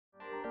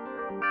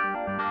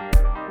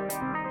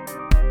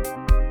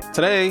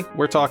Today,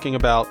 we're talking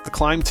about The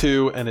Climb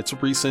 2 and its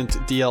recent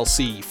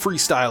DLC,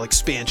 Freestyle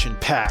Expansion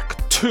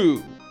Pack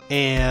 2,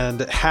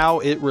 and how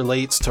it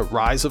relates to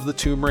Rise of the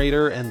Tomb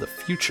Raider and the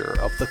future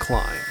of The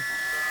Climb.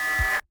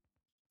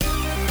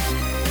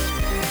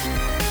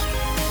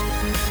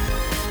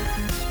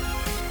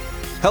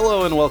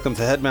 Hello and welcome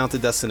to Head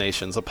Mounted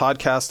Destinations, a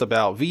podcast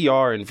about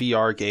VR and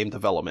VR game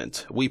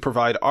development. We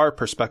provide our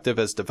perspective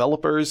as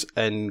developers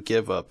and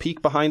give a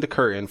peek behind the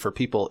curtain for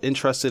people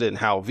interested in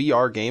how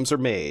VR games are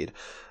made.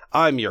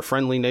 I'm your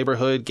friendly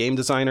neighborhood game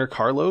designer,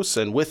 Carlos,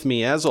 and with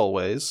me, as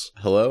always...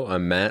 Hello,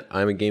 I'm Matt.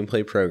 I'm a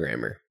gameplay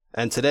programmer.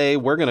 And today,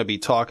 we're going to be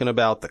talking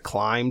about The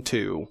Climb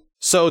 2.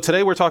 So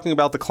today, we're talking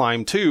about The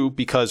Climb 2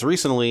 because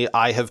recently,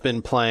 I have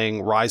been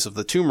playing Rise of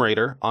the Tomb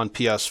Raider on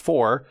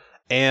PS4,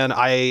 and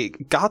I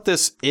got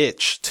this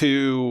itch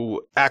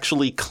to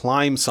actually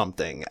climb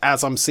something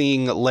as I'm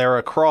seeing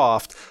Lara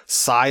Croft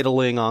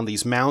sidling on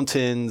these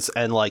mountains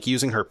and like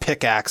using her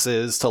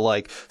pickaxes to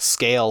like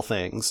scale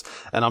things.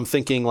 And I'm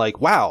thinking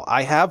like, wow,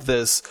 I have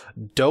this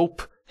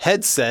dope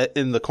headset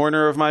in the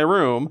corner of my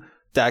room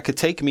that could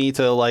take me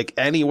to like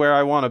anywhere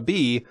I want to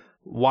be.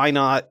 Why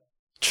not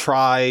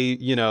try,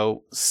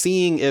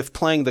 seeing if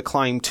playing The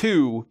Climb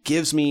 2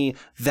 gives me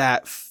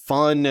that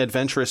fun,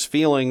 adventurous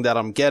feeling that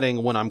I'm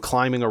getting when I'm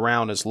climbing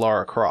around as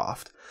Lara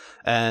Croft.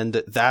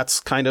 And that's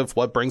kind of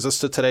what brings us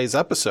to today's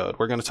episode.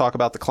 We're going to talk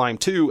about The Climb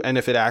 2 and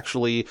if it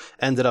actually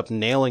ended up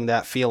nailing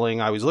that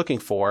feeling I was looking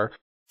for.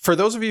 For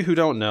those of you who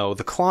don't know,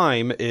 The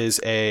Climb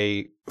is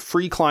a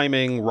free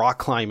climbing, rock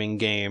climbing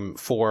game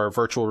for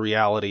virtual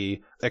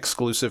reality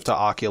exclusive to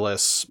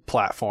Oculus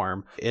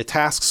platform. It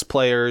tasks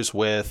players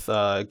with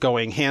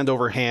going hand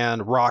over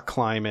hand, rock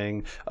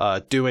climbing,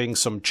 doing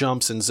some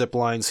jumps and zip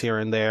lines here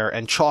and there,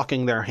 and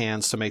chalking their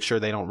hands to make sure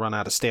they don't run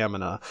out of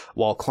stamina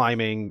while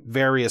climbing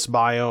various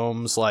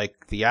biomes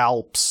like the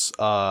Alps,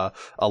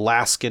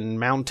 Alaskan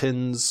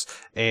mountains,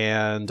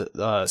 and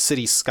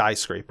city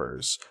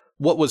skyscrapers.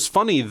 What was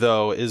funny,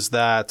 though, is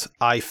that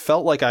I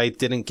felt like I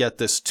didn't get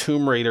this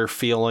Tomb Raider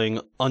feeling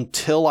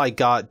until I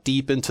got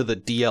deep into the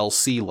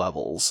DLC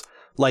levels.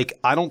 Like,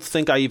 I don't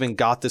think I even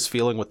got this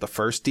feeling with the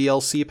first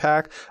DLC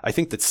pack. I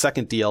think the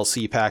second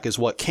DLC pack is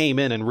what came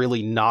in and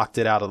really knocked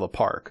it out of the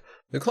park.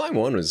 The Climb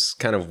 1 was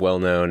kind of well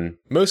known,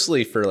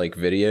 mostly for like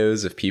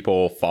videos of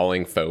people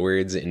falling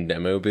forwards in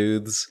demo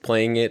booths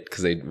playing it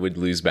because they would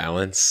lose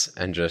balance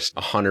and just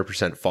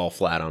 100% fall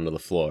flat onto the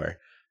floor.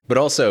 But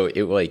also,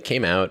 it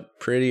came out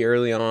pretty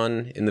early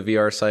on in the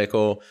VR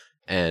cycle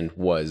and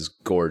was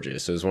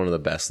gorgeous. It was one of the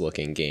best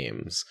looking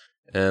games.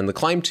 And The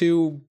Climb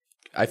 2,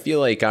 I feel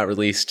like got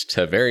released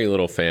to very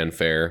little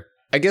fanfare.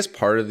 I guess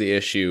part of the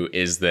issue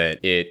is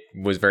that it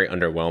was very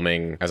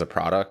underwhelming as a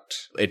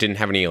product. It didn't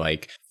have any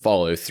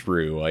follow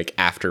through.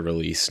 After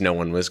release, no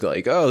one was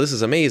like, oh, this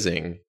is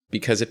amazing.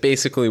 Because it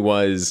basically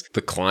was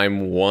The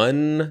Climb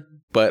 1,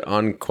 but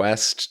on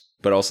Quest.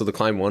 But also The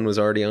Climb 1 was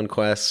already on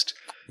Quest.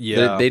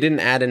 Yeah. They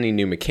didn't add any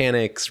new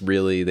mechanics,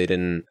 really. They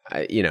didn't,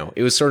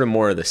 it was sort of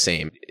more of the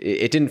same.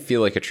 It didn't feel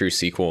like a true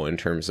sequel in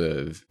terms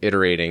of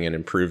iterating and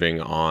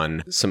improving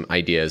on some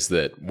ideas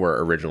that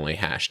were originally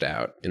hashed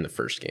out in the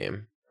first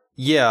game.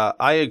 Yeah,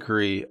 I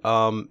agree.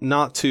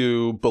 Not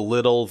to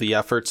belittle the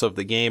efforts of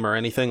the game or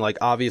anything.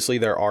 Obviously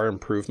there are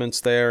improvements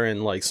there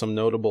and some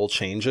notable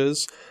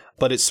changes.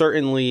 But it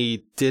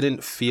certainly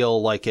didn't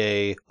feel like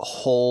a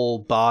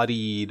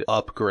whole-bodied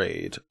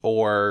upgrade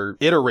or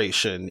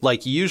iteration.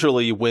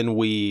 Usually when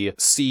we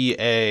see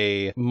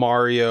a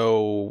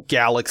Mario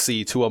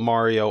Galaxy to a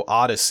Mario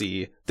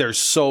Odyssey, there's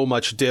so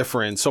much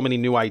difference, so many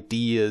new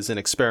ideas and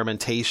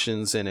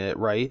experimentations in it,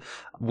 right?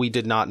 We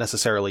did not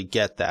necessarily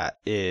get that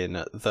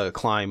in The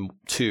Climb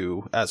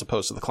 2 as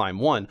opposed to The Climb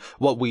 1.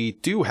 What we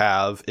do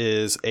have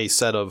is a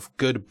set of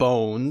good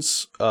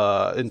bones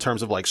in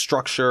terms of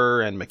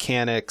structure and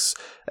mechanics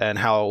and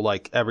how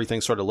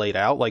everything's sort of laid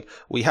out.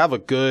 We have a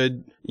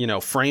good,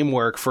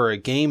 framework for a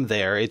game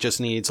there. It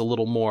just needs a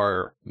little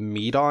more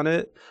meat on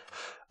it.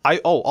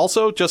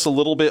 Also just a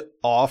little bit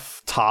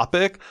off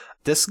topic.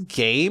 This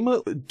game,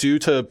 due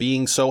to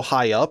being so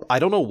high up, I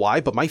don't know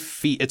why, but my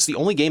feet, it's the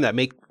only game that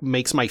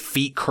makes my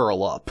feet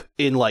curl up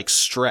in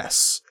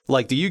stress.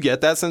 Do you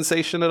get that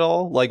sensation at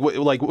all?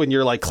 When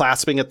you're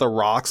clasping at the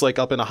rocks,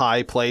 up in a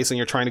high place and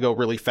you're trying to go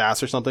really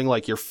fast or something,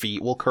 your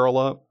feet will curl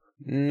up?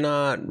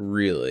 Not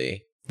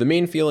really. The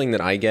main feeling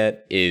that I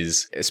get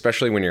is,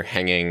 especially when you're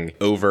hanging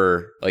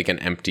over an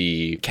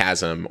empty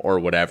chasm or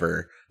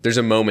whatever, there's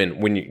a moment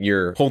when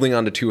you're holding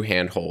onto two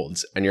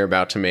handholds and you're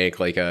about to make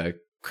a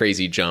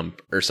crazy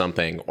jump or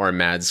something or a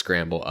mad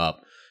scramble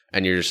up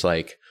and you're just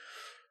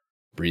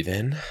breathe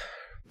in,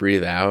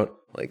 breathe out.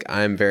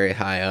 I'm very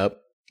high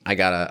up. I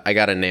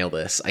gotta nail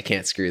this. I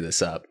can't screw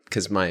this up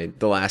because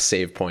the last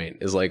save point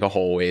is a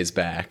whole ways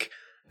back.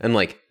 And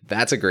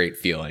that's a great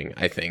feeling.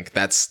 I think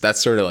that's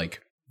sort of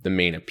the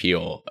main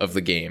appeal of the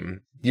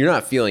game. You're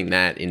not feeling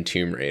that in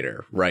Tomb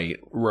Raider, right?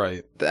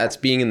 Right. That's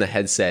being in the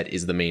headset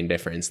is the main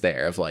difference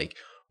there of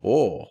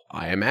oh,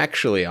 I am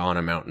actually on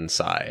a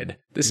mountainside.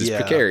 This is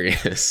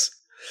precarious.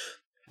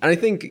 And I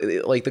think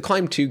like the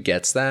Climb 2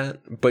 gets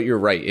that, but you're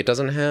right. It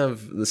doesn't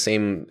have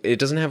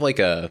like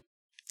a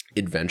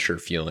adventure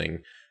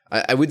feeling.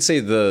 I would say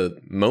the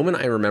moment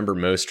I remember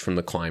most from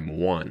the Climb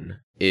 1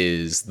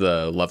 is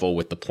the level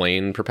with the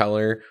plane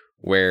propeller,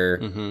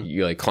 where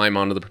you like climb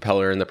onto the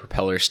propeller and the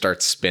propeller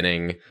starts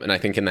spinning. And I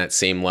think in that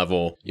same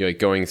level, you're like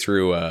going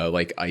through a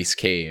like ice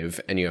cave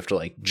and you have to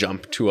like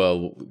jump to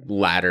a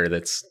ladder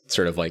that's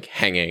sort of like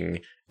hanging,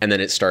 and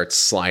then it starts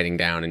sliding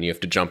down and you have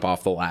to jump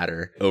off the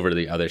ladder over to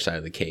the other side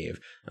of the cave.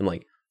 And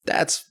like,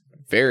 that's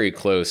very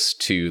close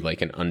to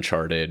like an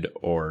Uncharted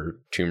or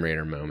Tomb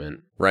Raider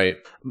moment, right?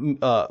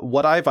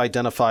 What I've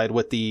identified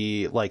with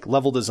the like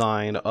level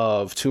design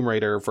of Tomb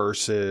Raider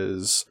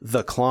versus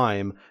The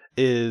Climb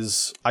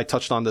is, I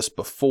touched on this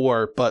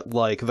before, but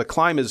like the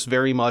Climb is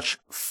very much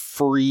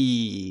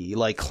free,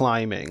 like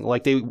climbing.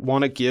 Like they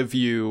want to give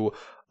you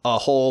a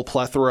whole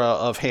plethora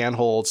of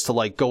handholds to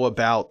like go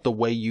about the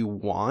way you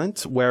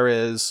want,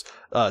 whereas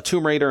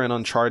Tomb Raider and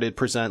Uncharted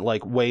present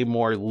like way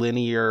more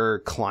linear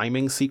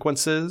climbing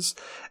sequences,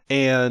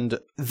 and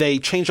they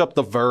change up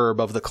the verb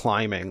of the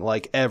climbing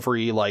like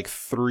every like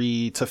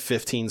 3 to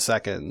 15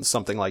 seconds,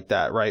 something like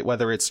that, right?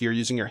 Whether it's you're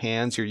using your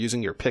hands, you're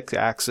using your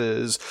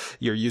pickaxes,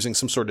 you're using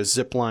some sort of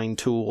zipline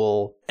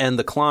tool. And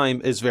the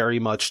Climb is very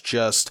much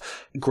just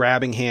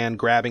grabbing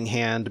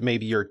hand,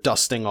 maybe you're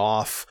dusting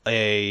off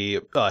a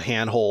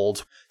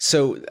handhold.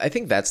 So I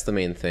think that's the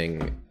main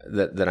thing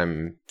that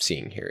I'm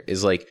seeing here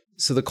is like,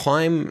 so the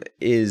Climb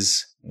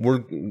is,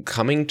 we're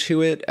coming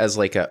to it as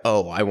like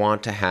I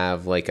want to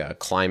have like a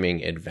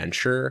climbing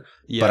adventure.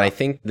 Yeah. But I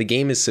think the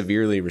game is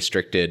severely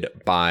restricted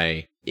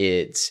by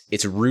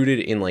it's rooted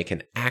in like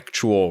an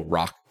actual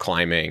rock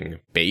climbing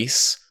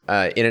base.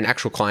 In an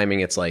actual climbing,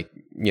 it's like,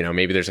 you know,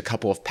 maybe there's a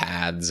couple of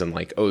paths and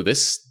like, oh,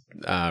 this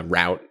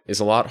route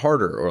is a lot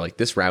harder, or like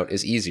this route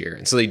is easier.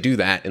 And so they do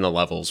that in the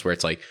levels where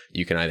it's like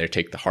you can either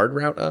take the hard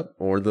route up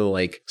or the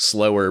like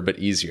slower but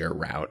easier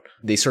route.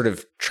 They sort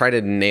of try to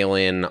nail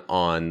in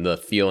on the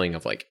feeling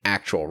of like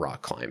actual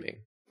rock climbing.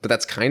 But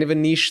that's kind of a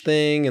niche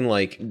thing, and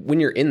like when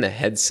you're in the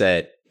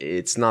headset,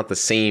 it's not the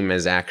same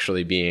as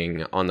actually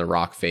being on the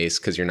rock face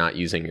because you're not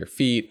using your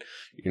feet,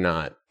 you're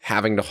not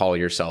having to haul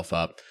yourself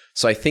up.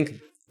 So I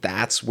think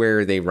that's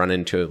where they run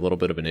into a little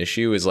bit of an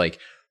issue, is like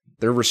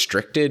they're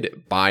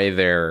restricted by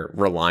their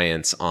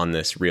reliance on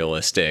this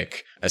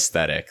realistic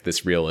aesthetic,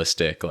 this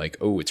realistic, like,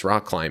 oh, it's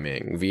rock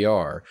climbing,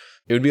 VR.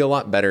 It would be a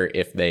lot better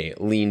if they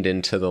leaned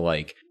into the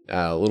like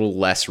a little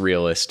less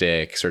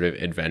realistic sort of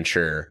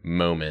adventure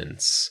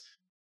moments.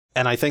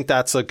 And I think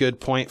that's a good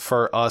point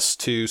for us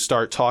to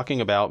start talking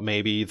about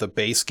maybe the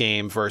base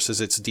game versus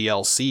its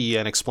DLC,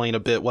 and explain a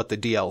bit what the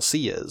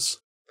DLC is.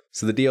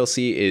 So the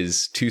DLC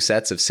is 2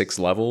 sets of 6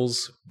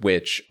 levels,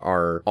 which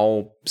are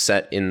all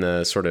set in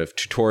the sort of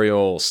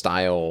tutorial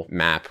style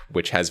map,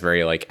 which has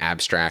very like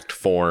abstract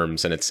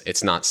forms, and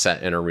it's not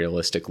set in a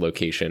realistic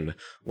location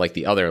like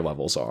the other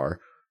levels are,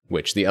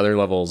 which the other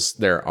levels,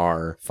 there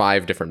are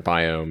 5 different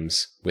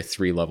biomes with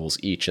 3 levels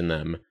each in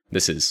them.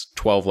 This is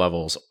 12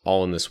 levels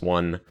all in this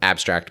one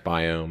abstract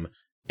biome.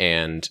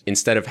 And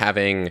instead of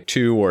having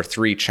 2 or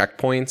 3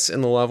 checkpoints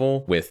in the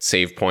level with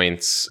save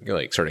points,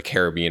 like sort of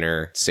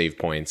carabiner save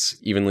points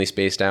evenly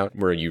spaced out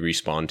where you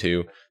respawn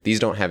to, these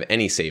don't have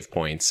any save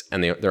points,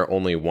 and they're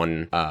only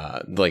one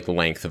like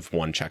length of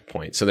one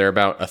checkpoint. So they're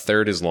about a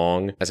third as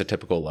long as a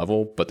typical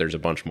level, but there's a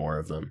bunch more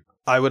of them.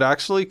 I would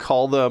actually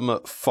call them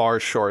far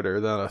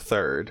shorter than a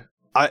third.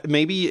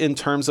 Maybe in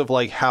terms of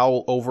like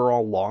how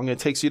overall long it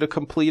takes you to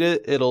complete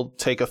it, it'll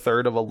take a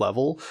third of a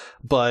level.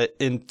 But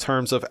in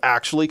terms of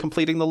actually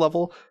completing the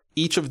level,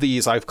 each of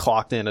these I've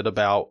clocked in at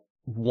about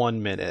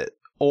 1 minute,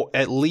 or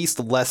at least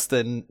less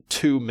than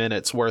 2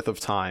 minutes worth of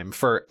time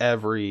for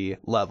every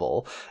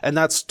level. And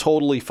that's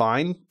totally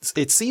fine.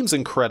 It seems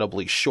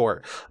incredibly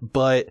short,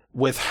 but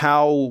with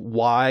how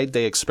wide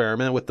they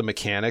experiment with the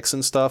mechanics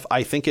and stuff,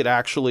 I think it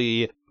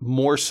actually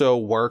more so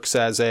works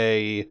as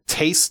a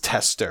taste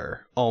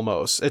tester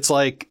almost. It's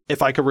like,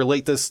 if I could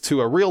relate this to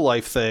a real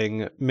life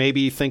thing,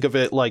 maybe think of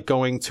it like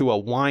going to a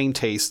wine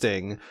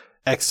tasting,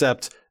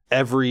 except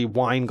every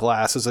wine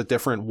glass is a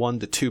different 1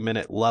 to 2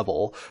 minute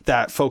level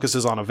that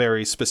focuses on a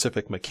very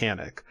specific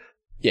mechanic.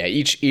 Yeah,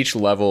 each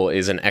level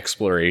is an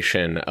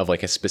exploration of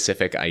like a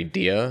specific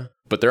idea,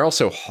 but they're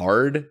also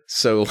hard.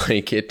 So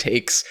like it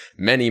takes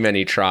many,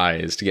 many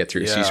tries to get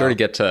through. Yeah. So you sort of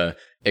get to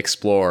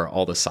explore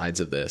all the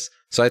sides of this.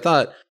 So I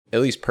thought, at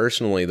least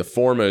personally, the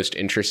 4 most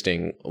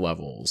interesting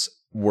levels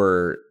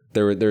were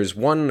there's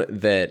one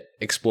that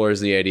explores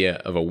the idea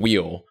of a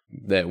wheel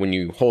that when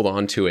you hold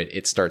on to it,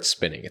 it starts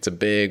spinning. It's a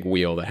big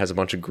wheel that has a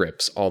bunch of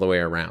grips all the way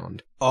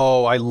around.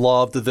 Oh, I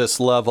loved this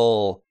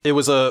level. It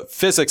was a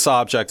physics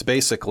object,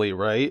 basically,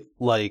 right?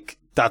 Like,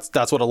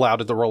 that's what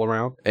allowed it to roll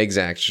around?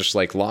 Exact. It's just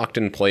like locked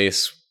in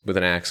place with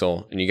an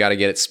axle, and you got to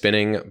get it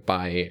spinning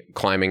by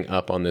climbing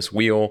up on this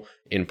wheel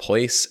in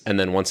place. And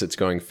then once it's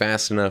going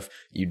fast enough,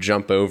 you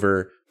jump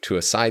over to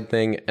a side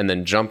thing and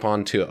then jump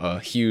onto a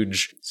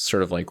huge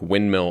sort of like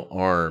windmill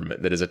arm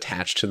that is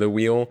attached to the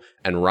wheel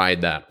and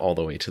ride that all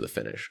the way to the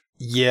finish.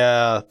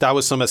 Yeah, that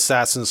was some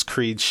Assassin's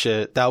Creed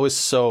shit. That was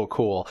so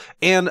cool.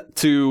 And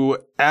to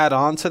add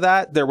on to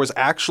that, there was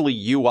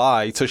actually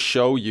UI to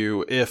show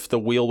you if the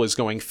wheel was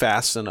going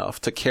fast enough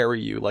to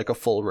carry you like a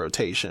full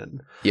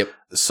rotation. Yep.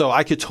 So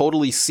I could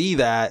totally see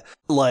that.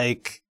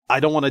 Like, I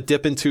don't want to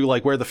dip into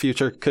like where the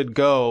future could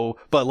go,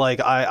 but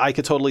like I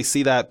could totally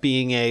see that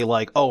being a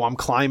like, oh, I'm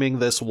climbing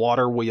this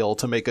water wheel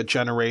to make a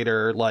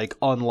generator like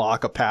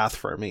unlock a path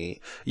for me,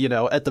 you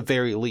know, at the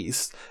very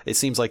least. It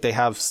seems like they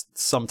have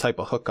some type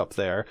of hookup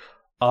there.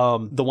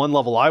 The one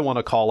level I want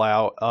to call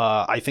out,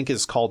 I think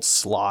is called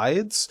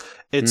Slides.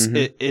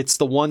 It's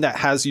the one that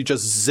has you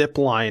just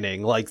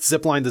ziplining, like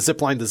zipline to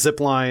zipline to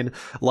zipline.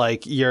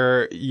 Like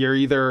you're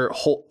either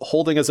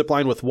holding a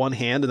zipline with one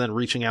hand and then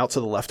reaching out to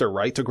the left or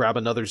right to grab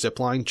another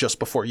zipline just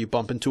before you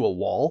bump into a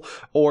wall,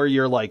 or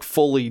you're like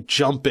fully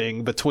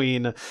jumping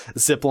between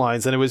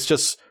ziplines. And it was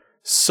just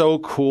so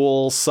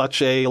cool,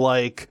 such a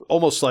like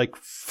almost like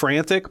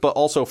frantic but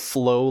also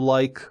flow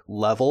like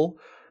level.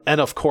 And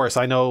of course,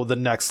 I know the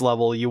next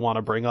level you want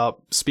to bring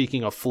up,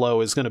 speaking of flow,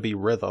 is going to be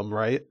rhythm,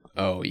 right?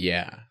 Oh,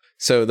 yeah.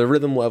 So the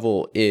rhythm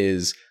level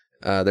is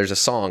there's a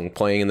song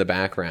playing in the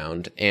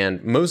background,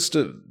 and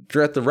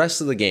throughout the rest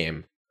of the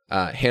game,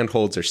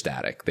 handholds are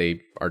static.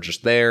 They are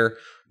just there.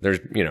 There's,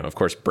 of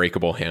course,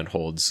 breakable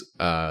handholds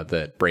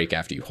that break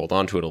after you hold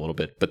onto it a little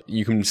bit, but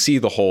you can see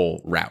the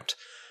whole route.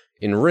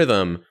 In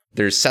rhythm,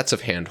 there's sets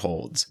of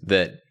handholds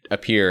that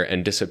appear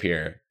and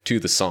disappear to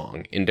the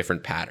song in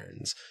different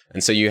patterns.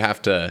 And so you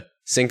have to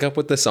sync up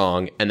with the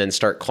song and then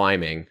start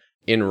climbing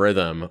in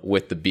rhythm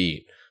with the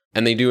beat.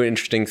 And they do an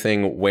interesting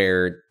thing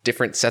where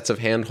different sets of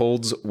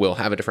handholds will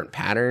have a different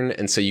pattern.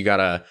 And so you got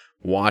to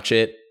watch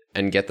it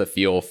and get the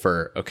feel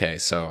for, okay,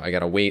 so I got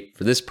to wait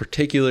for this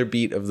particular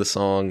beat of the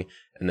song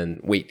and then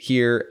wait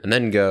here and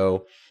then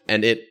go.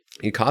 And it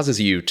causes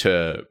you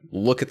to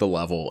look at the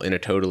level in a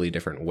totally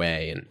different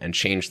way and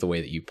change the way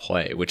that you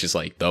play, which is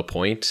like the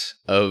point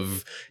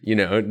of,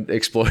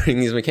 exploring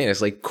these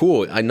mechanics. Like,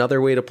 cool,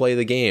 another way to play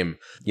the game.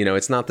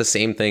 It's not the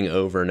same thing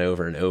over and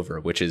over and over,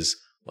 which is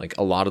like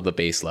a lot of the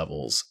base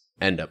levels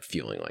end up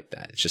feeling like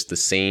that. It's just the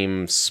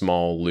same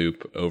small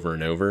loop over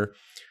and over.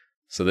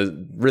 So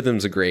the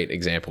rhythm's a great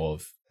example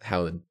of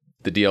how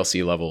the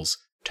DLC levels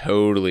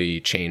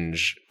totally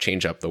change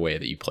up the way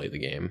that you play the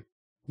game.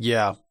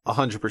 Yeah,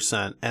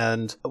 100%.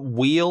 And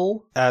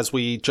wheel, as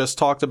we just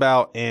talked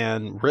about,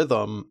 and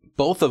rhythm,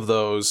 both of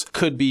those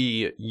could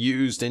be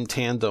used in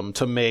tandem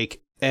to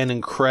make an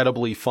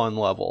incredibly fun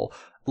level.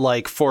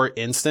 Like, for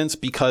instance,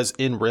 because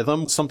in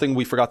rhythm, something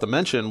we forgot to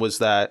mention was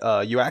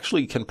that you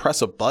actually can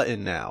press a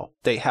button now.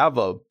 They have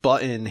a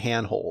button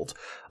handhold.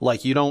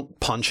 Like, you don't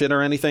punch it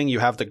or anything. You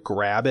have to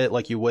grab it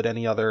like you would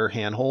any other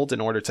handhold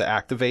in order to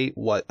activate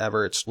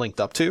whatever it's linked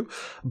up to.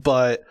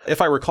 But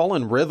if I recall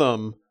in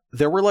rhythm,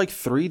 there were like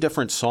 3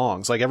 different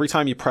songs. Like every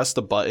time you press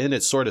the button,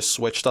 it sort of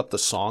switched up the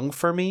song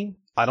for me.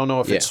 I don't know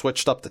if it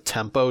switched up the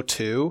tempo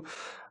too.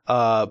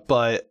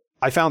 But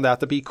I found that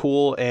to be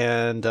cool.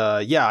 And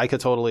I could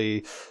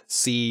totally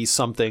see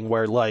something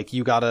where like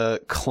you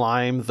gotta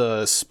climb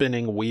the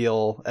spinning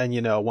wheel. And,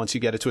 once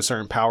you get it to a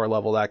certain power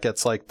level, that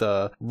gets like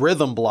the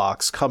rhythm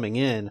blocks coming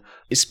in.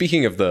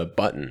 Speaking of the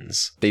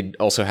buttons, they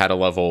also had a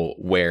level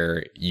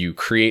where you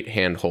create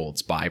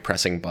handholds by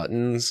pressing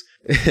buttons.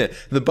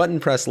 The button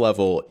press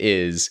level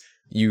is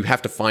you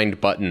have to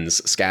find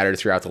buttons scattered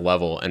throughout the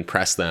level and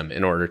press them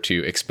in order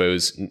to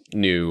expose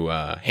new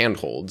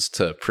handholds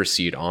to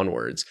proceed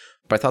onwards.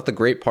 But I thought the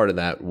great part of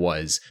that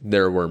was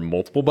there were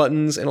multiple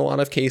buttons in a lot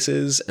of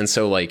cases. And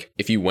so like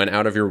if you went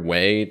out of your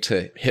way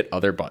to hit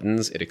other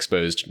buttons, it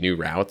exposed new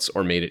routes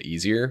or made it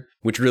easier,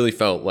 which really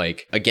felt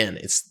like, again,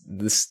 it's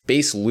this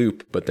base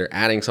loop, but they're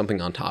adding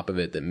something on top of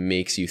it that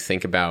makes you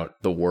think about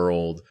the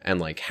world and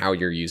like how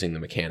you're using the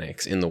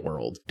mechanics in the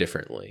world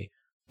differently.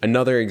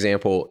 Another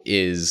example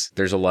is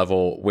there's a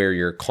level where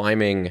you're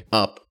climbing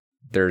up.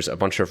 There's a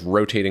bunch of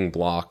rotating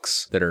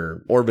blocks that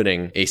are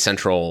orbiting a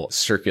central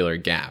circular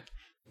gap.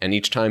 And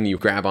each time you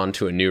grab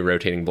onto a new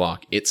rotating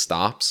block, it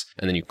stops,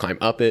 and then you climb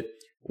up it,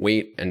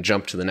 wait, and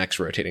jump to the next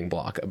rotating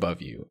block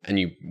above you. And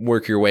you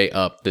work your way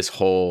up this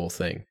whole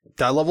thing.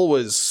 That level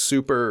was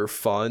super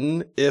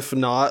fun, if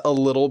not a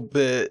little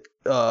bit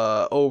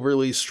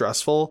overly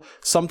stressful.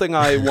 Something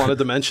I wanted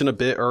to mention a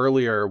bit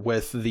earlier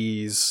with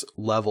these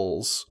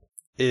levels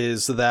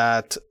is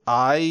that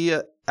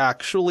I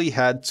actually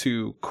had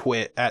to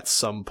quit at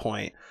some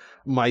point.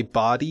 My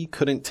body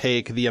couldn't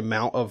take the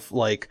amount of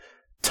like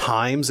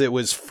times it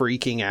was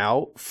freaking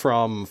out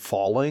from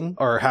falling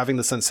or having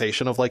the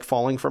sensation of like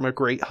falling from a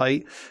great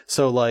height.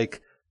 So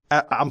like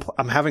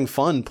I'm having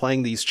fun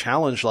playing these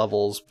challenge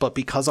levels, but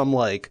because I'm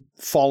like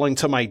falling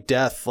to my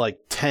death like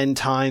 10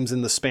 times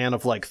in the span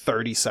of like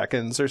 30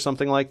 seconds or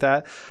something like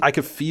that, I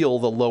could feel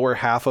the lower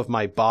half of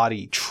my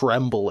body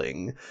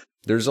trembling.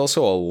 There's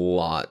also a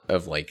lot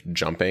of like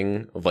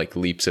jumping, of like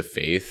leaps of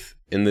faith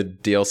in the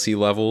DLC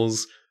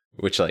levels,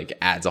 which like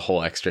adds a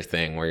whole extra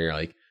thing where you're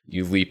like,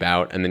 you leap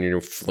out and then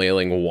you're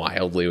flailing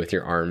wildly with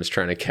your arms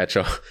trying to catch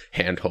a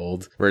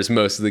handhold. Whereas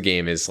most of the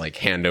game is like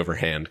hand over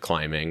hand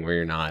climbing, where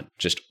you're not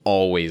just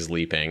always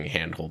leaping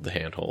handhold to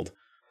handhold.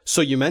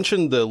 So you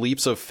mentioned the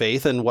leaps of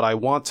faith, and what I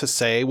want to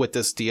say with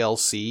this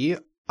DLC,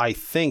 I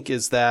think,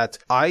 is that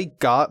I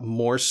got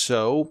more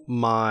so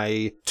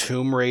my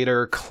Tomb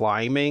Raider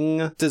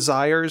climbing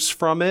desires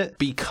from it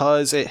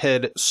because it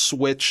had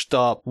switched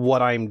up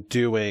what I'm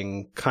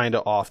doing kind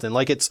of often.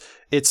 Like it's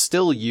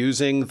still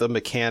using the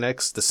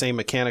mechanics, the same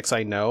mechanics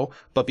I know,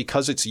 but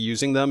because it's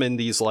using them in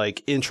these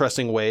like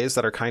interesting ways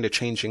that are kind of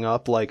changing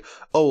up, like,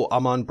 oh,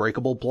 I'm on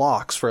breakable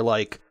blocks for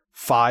like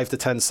 5 to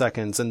 10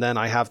 seconds, and then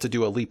I have to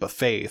do a leap of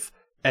faith.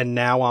 And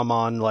now I'm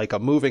on like a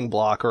moving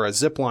block or a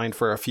zip line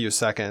for a few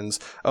seconds.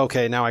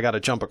 Okay, now I got to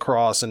jump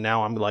across, and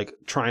now I'm like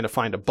trying to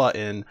find a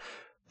button.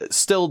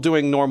 Still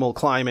doing normal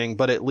climbing,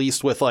 but at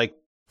least with like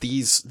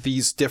these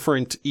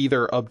different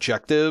either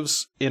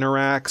objectives,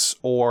 interacts,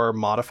 or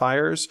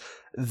modifiers,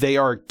 they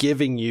are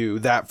giving you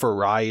that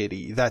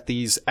variety that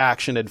these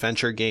action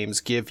adventure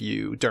games give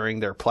you during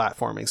their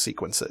platforming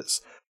sequences.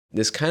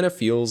 This kind of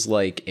feels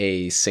like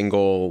a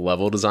single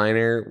level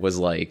designer was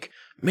like,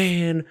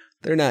 man,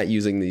 they're not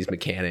using these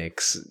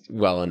mechanics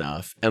well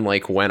enough, and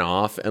like went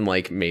off and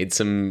like made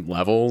some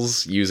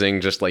levels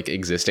using just like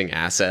existing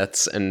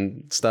assets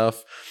and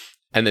stuff.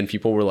 And then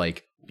people were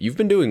like, you've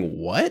been doing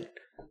what?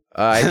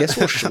 I guess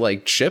we'll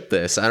like ship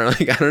this. I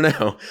don't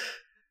know.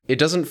 It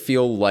doesn't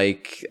feel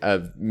like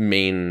a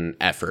main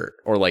effort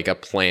or like a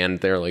plan.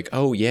 They're like,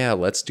 oh yeah,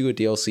 let's do a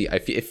DLC.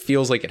 It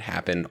feels like it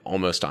happened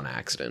almost on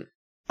accident.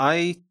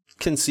 I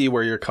can see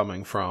where you're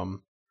coming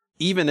from.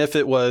 Even if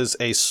it was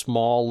a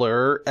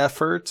smaller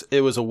effort,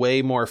 it was a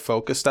way more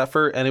focused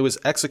effort, and it was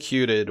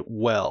executed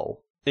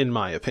well, in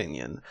my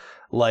opinion.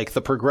 Like,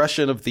 the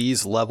progression of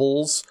these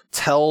levels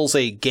tells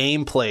a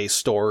gameplay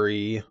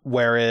story,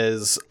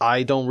 whereas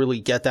I don't really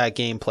get that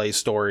gameplay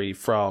story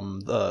from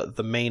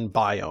the main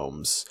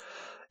biomes.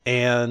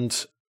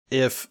 And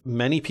if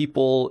many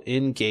people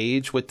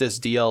engage with this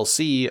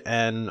DLC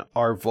and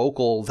are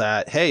vocal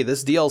that, hey,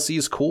 this DLC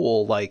is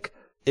cool, like,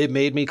 it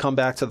made me come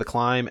back to the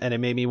climb, and it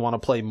made me want to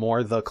play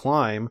more the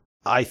climb.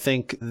 I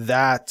think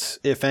that,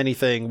 if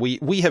anything,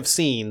 we have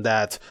seen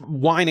that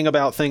whining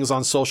about things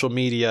on social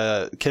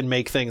media can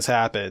make things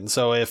happen.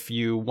 So if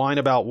you whine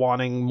about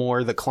wanting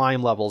more the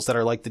climb levels that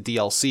are like the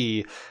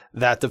DLC,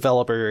 that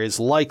developer is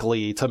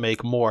likely to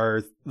make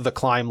more the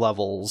climb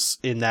levels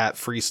in that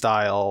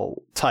freestyle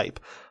type.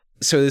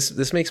 So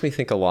this makes me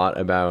think a lot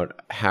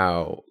about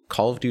how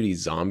Call of Duty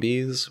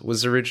Zombies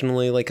was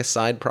originally like a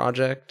side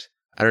project.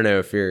 I don't know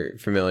if you're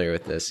familiar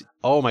with this.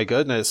 Oh my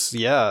goodness,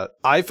 yeah.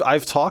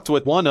 I've talked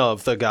with one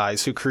of the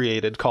guys who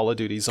created Call of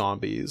Duty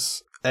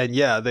Zombies. And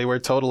yeah, they were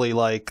totally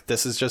like,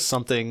 this is just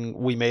something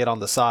we made on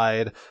the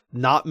side.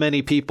 Not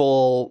many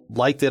people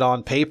liked it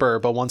on paper,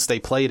 but once they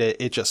played it,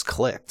 it just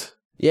clicked.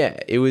 Yeah,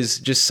 it was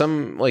just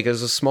it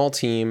was a small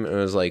team, and it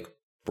was like,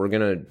 we're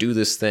going to do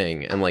this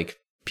thing. And like,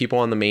 people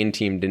on the main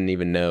team didn't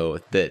even know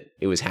that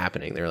it was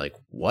happening. They were like,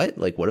 what?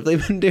 Like, what have they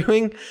been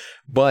doing?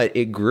 But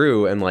it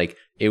grew, and like,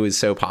 it was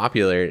so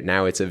popular.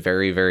 Now it's a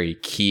very, very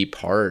key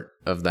part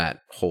of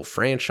that whole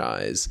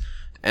franchise.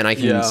 And I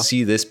can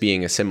see this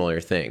being a similar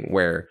thing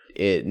where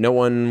no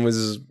one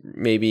was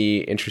maybe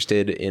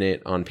interested in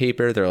it on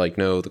paper. They're like,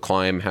 no, the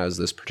climb has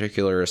this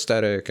particular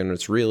aesthetic and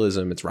it's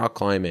realism, it's rock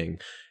climbing.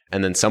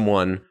 And then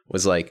someone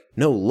was like,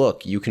 no,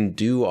 look, you can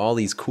do all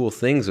these cool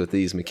things with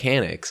these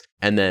mechanics.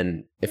 And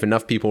then if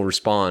enough people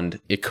respond,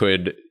 it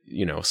could,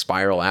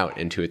 spiral out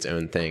into its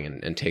own thing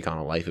and take on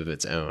a life of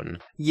its own.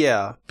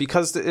 Yeah,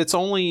 because it's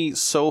only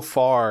so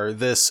far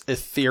this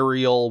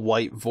ethereal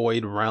white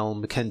void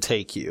realm can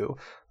take you.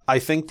 I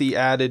think the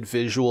added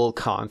visual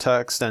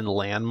context and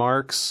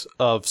landmarks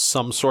of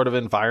some sort of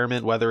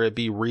environment, whether it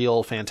be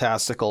real,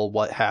 fantastical,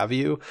 what have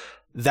you,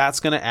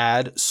 that's going to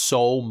add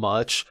so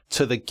much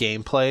to the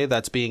gameplay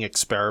that's being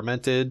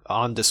experimented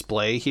on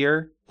display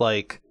here.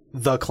 Like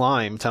The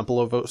Climb, Temple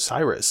of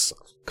Osiris,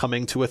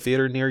 coming to a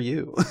theater near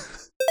you.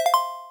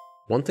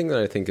 One thing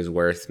that I think is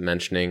worth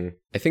mentioning,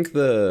 I think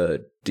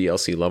the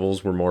DLC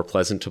levels were more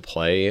pleasant to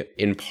play,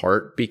 in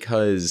part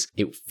because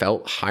it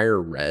felt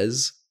higher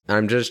res. I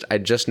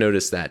just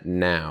noticed that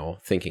now,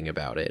 thinking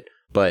about it.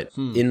 But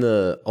in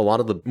a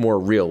lot of the more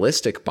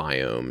realistic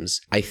biomes,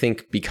 I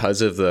think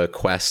because of the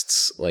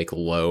quest's like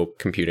low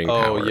computing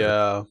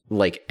power,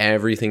 like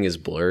everything is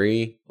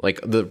blurry.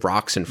 Like the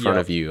rocks in front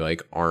of you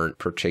like aren't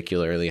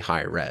particularly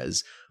high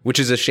res, which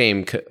is a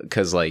shame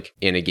because like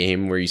in a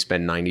game where you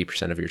spend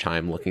 90% of your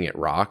time looking at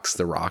rocks,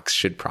 the rocks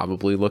should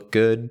probably look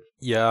good.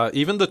 Yeah,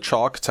 even the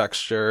chalk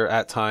texture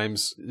at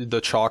times, the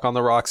chalk on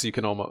the rocks, you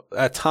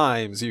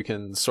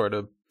can sort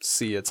of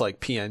see it's like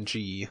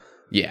PNG.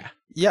 Yeah.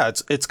 Yeah,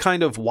 it's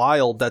kind of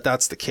wild that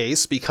that's the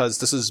case because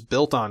this is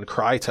built on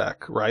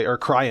Crytek, right? Or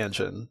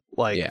CryEngine.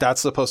 Like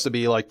that's supposed to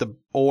be like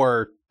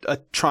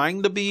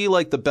trying to be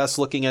like the best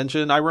looking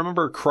engine. I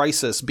remember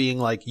Crysis being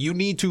like, you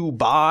need to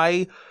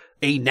buy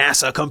a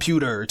NASA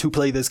computer to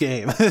play this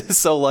game.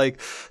 So like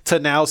to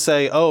now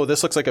say, oh,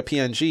 this looks like a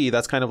PNG,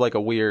 that's kind of like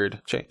a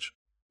weird change.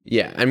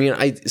 Yeah, I mean,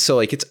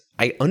 it's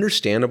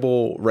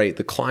understandable, right?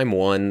 The Climb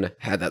 1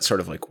 had that sort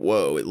of like,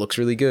 whoa, it looks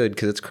really good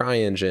because it's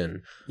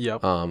CryEngine.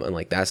 Yep. And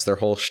like that's their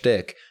whole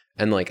shtick.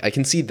 And like I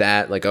can see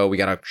that, like, oh, we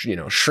gotta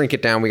shrink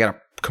it down, we gotta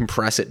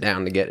compress it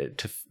down to get it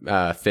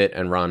to fit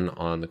and run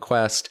on the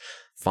Quest.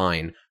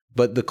 Fine.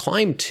 But the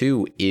Climb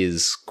 2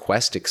 is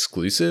Quest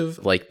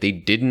exclusive. Like, they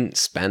didn't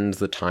spend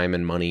the time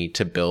and money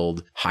to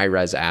build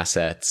high-res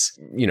assets,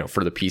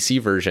 for the PC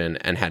version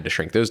and had to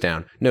shrink those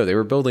down. No, they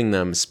were building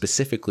them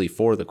specifically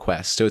for the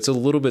Quest. So it's a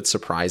little bit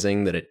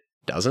surprising that it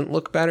doesn't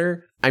look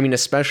better. I mean,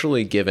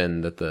 especially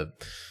given that the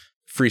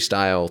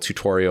freestyle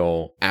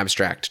tutorial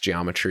abstract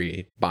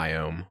geometry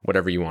biome,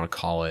 whatever you want to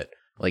call it,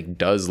 like,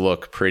 does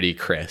look pretty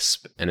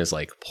crisp and is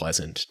like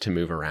pleasant to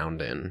move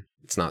around in.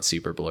 It's not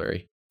super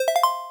blurry.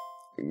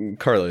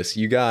 Carlos,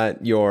 you got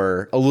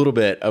a little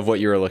bit of what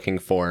you were looking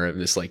for,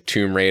 this like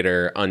Tomb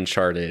Raider,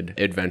 Uncharted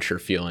adventure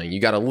feeling. You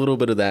got a little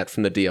bit of that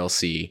from the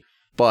DLC,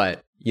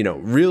 but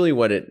really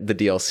what the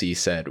DLC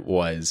said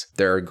was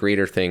there are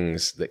greater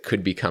things that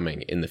could be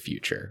coming in the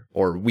future,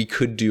 or we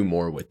could do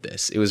more with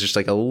this. It was just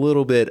like a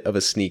little bit of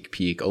a sneak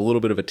peek, a little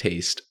bit of a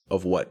taste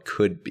of what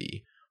could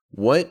be.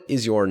 What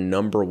is your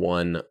number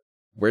one?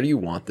 Where do you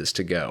want this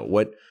to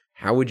go?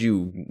 How would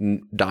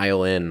you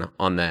dial in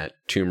on that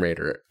Tomb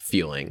Raider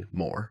feeling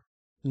more?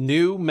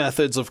 New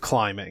methods of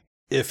climbing.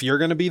 If you're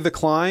going to be the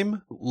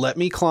climb, let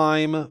me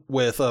climb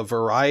with a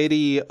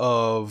variety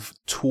of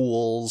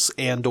tools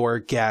and or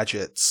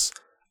gadgets.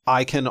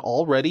 I can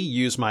already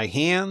use my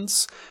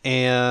hands,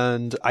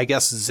 and I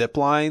guess zip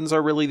lines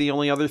are really the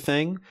only other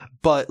thing.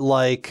 But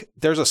like,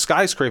 there's a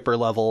skyscraper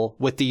level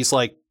with these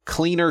like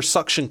cleaner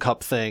suction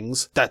cup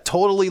things that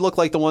totally look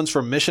like the ones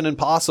from Mission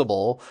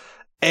Impossible.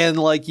 And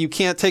like, you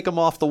can't take them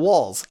off the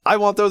walls. I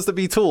want those to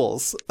be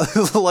tools.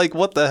 Like,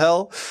 what the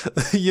hell?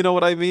 You know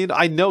what I mean?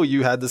 I know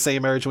you had the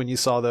same urge when you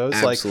saw those.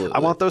 Absolutely. Like,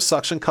 I want those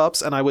suction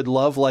cups, and I would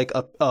love like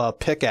a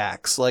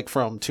pickaxe, like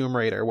from Tomb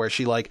Raider, where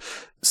she like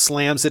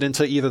slams it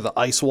into either the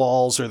ice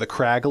walls or the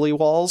craggly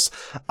walls.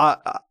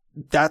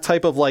 That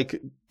type of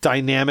like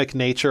dynamic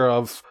nature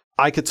of,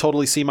 I could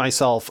totally see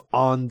myself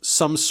on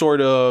some sort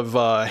of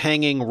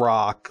hanging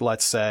rock,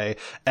 let's say,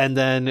 and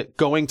then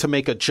going to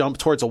make a jump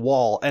towards a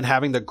wall and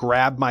having to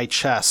grab my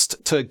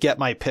chest to get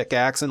my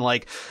pickaxe and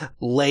like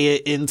lay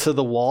it into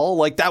the wall.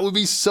 Like, that would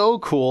be so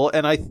cool.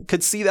 And I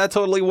could see that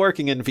totally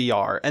working in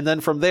VR. And then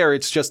from there,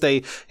 it's just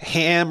a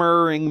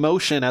hammering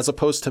motion as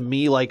opposed to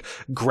me like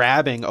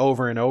grabbing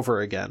over and over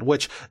again,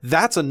 which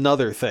that's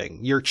another thing.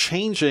 You're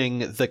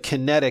changing the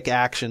kinetic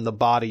action the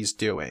body's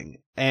doing.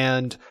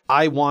 And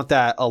I want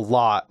that a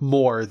lot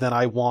more than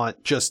I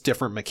want just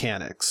different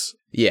mechanics.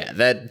 Yeah,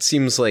 that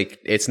seems like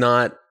it's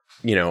not,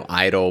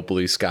 idle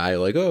blue sky,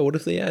 like, oh, what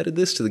if they added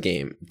this to the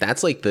game?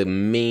 That's like the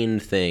main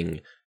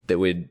thing that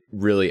would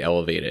really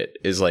elevate it,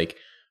 is like,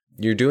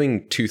 you're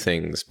doing two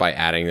things by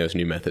adding those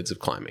new methods of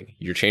climbing.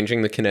 You're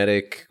changing the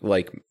kinetic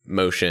like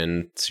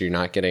motion, so you're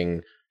not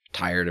getting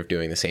tired of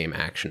doing the same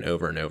action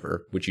over and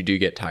over, which you do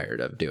get tired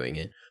of doing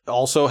it.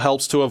 Also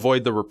helps to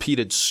avoid the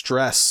repeated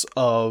stress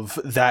of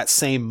that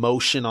same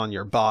motion on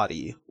your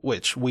body,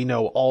 which we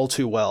know all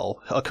too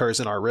well occurs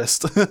in our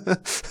wrist.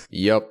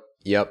 Yep.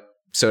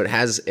 So it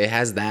has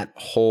that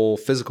whole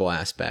physical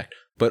aspect,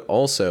 but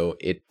also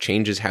it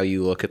changes how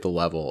you look at the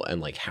level and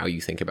like how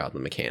you think about the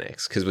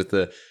mechanics. Because with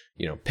the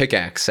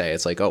pickaxe, say,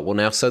 it's like, oh, well,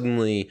 now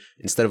suddenly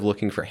instead of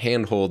looking for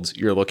handholds,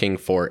 you're looking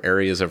for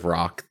areas of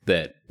rock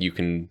that you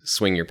can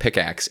swing your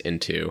pickaxe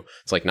into.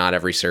 It's like not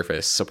every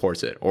surface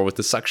supports it. Or with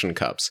the suction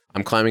cups,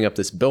 I'm climbing up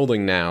this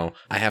building now.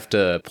 I have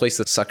to place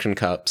the suction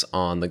cups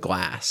on the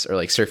glass or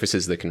like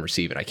surfaces that can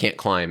receive it. I can't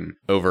climb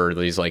over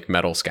these like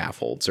metal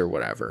scaffolds or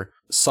whatever.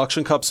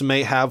 Suction cups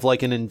may have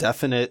like an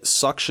indefinite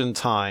suction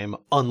time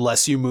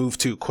unless you move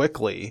too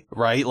quickly,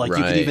 right? Like,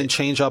 you can even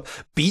change up.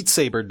 Beat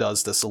Saber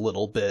does this a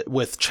little bit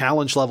with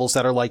challenge levels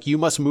that are like, you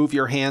must move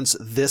your hands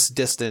this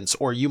distance,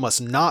 or you must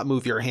not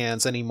move your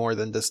hands any more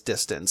than this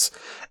distance.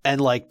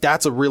 And like,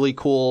 that's a really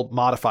cool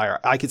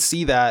modifier. I could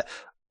see that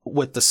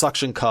with the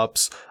suction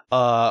cups,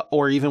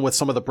 or even with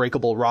some of the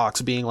breakable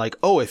rocks being like,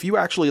 oh, if you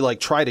actually like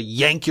try to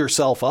yank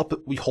yourself up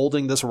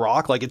holding this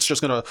rock, like it's just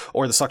gonna,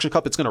 or the suction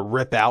cup, it's gonna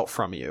rip out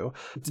from you.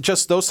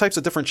 Just those types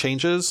of different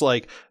changes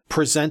like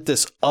present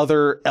this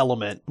other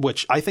element,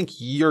 which I think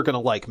you're gonna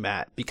like,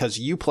 Matt, because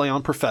you play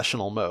on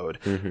professional mode.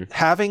 Mm-hmm.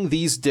 Having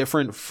these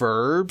different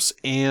verbs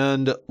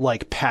and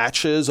like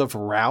patches of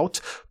route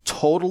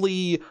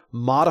totally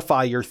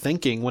modify your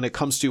thinking when it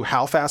comes to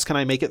how fast can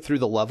I make it through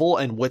the level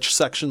and which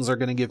sections are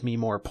going to give me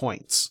more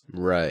points.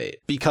 Right.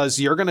 Because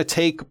you're going to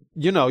take,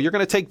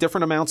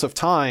 different amounts of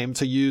time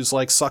to use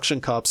like suction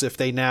cups if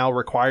they now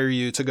require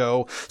you to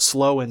go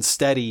slow and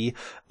steady,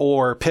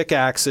 or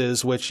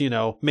pickaxes, which,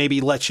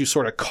 maybe lets you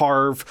sort of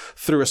carve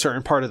through a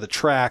certain part of the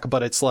track,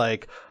 but it's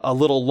like a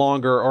little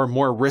longer or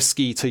more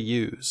risky to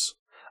use.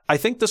 I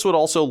think this would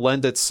also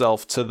lend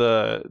itself to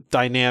the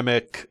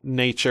dynamic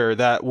nature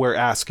that we're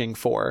asking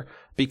for,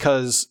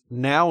 because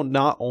now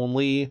not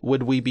only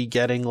would we be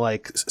getting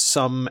like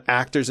some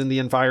actors in the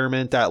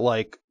environment that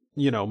like,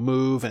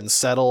 move and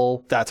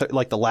settle. That's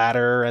like the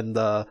ladder and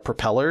the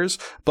propellers.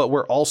 But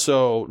we're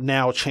also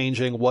now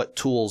changing what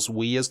tools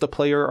we as the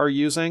player are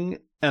using.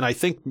 And I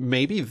think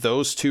maybe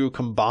those two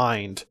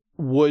combined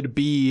would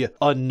be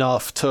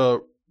enough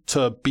to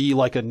be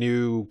like a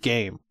new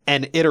game.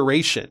 And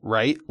iteration,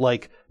 right?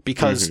 Like,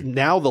 because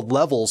now the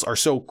levels are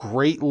so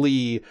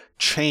greatly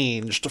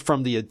changed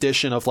from the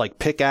addition of like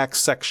pickaxe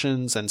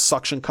sections and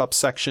suction cup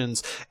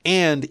sections,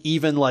 and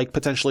even like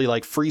potentially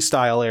like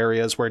freestyle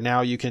areas where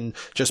now you can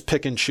just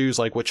pick and choose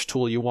like which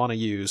tool you want to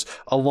use,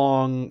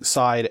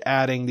 alongside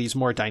adding these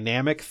more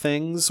dynamic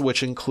things,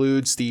 which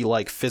includes the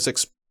like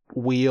physics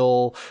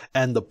wheel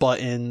and the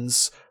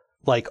buttons.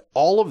 Like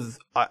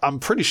I'm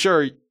pretty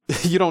sure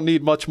you don't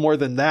need much more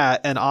than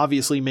that, and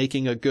obviously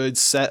making a good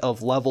set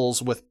of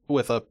levels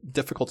with a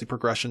difficulty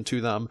progression to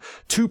them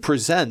to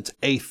present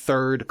a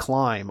third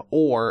climb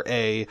or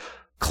a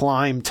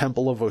climb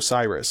Temple of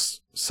Osiris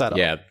setup.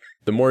 Yeah,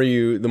 the more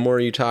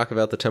you talk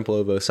about the Temple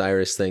of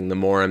Osiris thing, the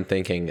more I'm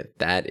thinking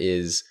that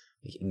is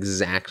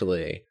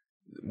exactly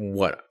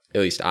what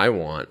at least I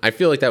want. I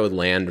feel like that would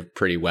land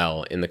pretty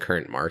well in the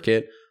current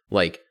market.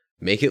 Like,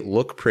 make it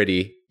look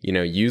pretty,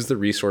 use the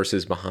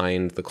resources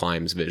behind the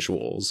climb's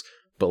visuals,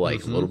 but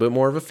like a little bit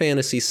more of a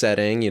fantasy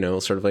setting,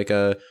 sort of like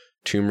a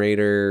Tomb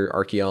Raider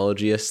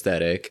archaeology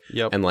aesthetic.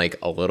 Yep. And like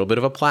a little bit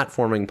of a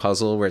platforming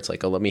puzzle where it's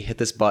like, oh, let me hit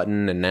this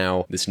button and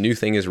now this new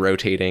thing is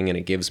rotating and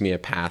it gives me a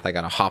path. I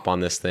got to hop on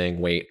this thing,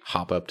 wait,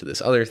 hop up to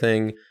this other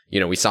thing.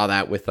 We saw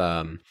that with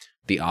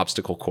the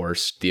obstacle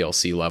course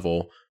DLC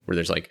level, where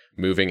there's like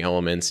moving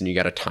elements and you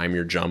got to time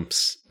your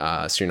jumps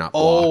so you're not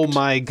blocked. Oh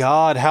my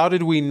God. How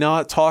did we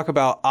not talk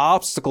about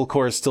obstacle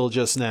course till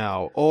just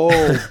now?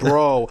 Oh,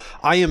 bro.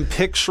 I am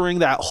picturing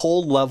that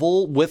whole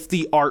level with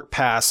the art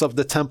pass of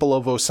the Temple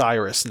of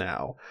Osiris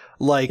now.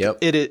 Like, yep.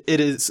 It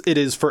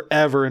is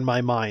forever in my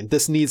mind.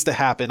 This needs to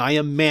happen. I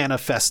am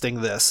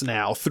manifesting this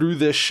now through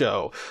this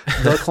show.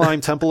 The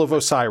Climb Temple of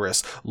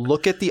Osiris.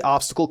 Look at the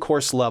obstacle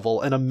course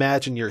level and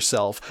imagine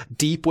yourself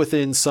deep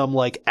within some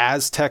like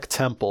Aztec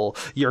temple.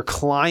 You're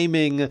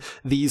climbing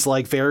these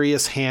like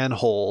various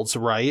handholds,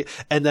 right?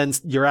 And then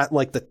you're at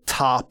like the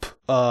top.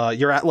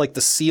 You're at like the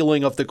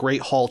ceiling of the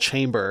Great Hall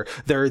Chamber.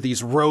 There are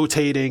these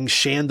rotating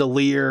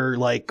chandelier,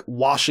 like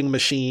washing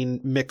machine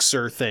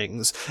mixer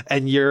things.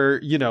 And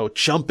you're,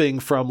 jumping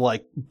from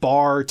like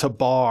bar to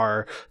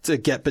bar to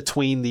get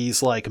between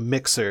these like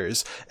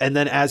mixers. And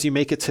then as you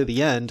make it to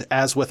the end,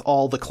 as with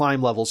all the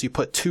climb levels, you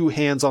put two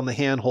hands on the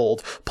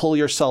handhold, pull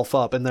yourself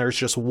up, and there's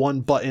just one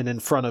button in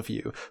front of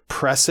you.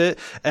 Press it,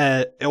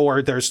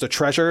 or there's the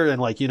treasure,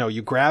 and like,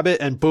 you grab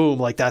it and boom,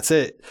 like that's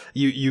it.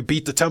 You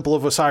beat the Temple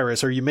of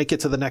Osiris, or you make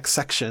it to the next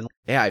section.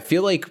 Yeah, I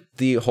feel like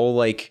the whole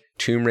like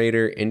Tomb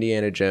Raider,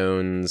 Indiana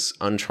Jones,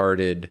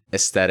 Uncharted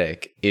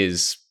aesthetic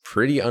is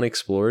pretty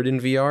unexplored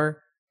in VR.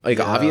 Like,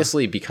 yeah.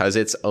 Obviously, because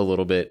it's a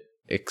little bit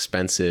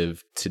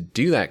expensive to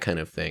do that kind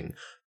of thing.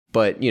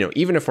 But,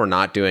 even if we're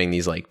not doing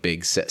these like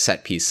big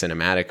set piece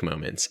cinematic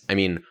moments, I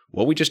mean,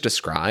 what we just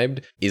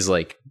described is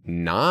like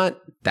not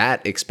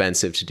that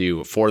expensive to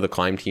do for the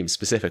Climb team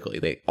specifically.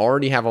 They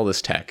already have all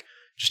this tech.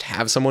 Just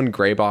have someone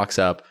gray box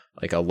up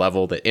like a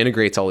level that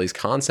integrates all these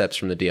concepts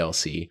from the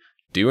DLC,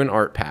 do an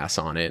art pass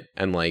on it,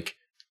 and like,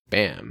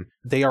 bam.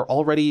 They are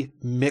already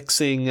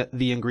mixing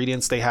the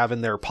ingredients they have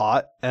in their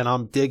pot, and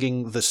I'm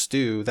digging the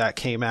stew that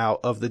came out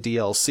of the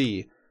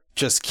DLC.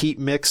 Just keep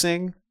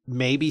mixing,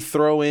 maybe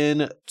throw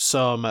in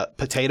some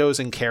potatoes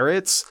and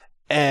carrots,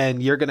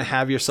 and you're going to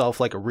have yourself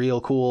like a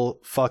real cool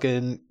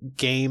fucking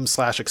game /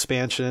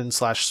 expansion /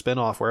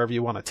 spinoff, wherever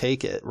you want to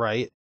take it,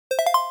 right?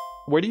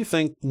 Where do you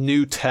think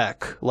new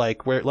tech,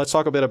 like let's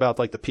talk a bit about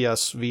like the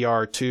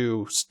PSVR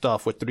 2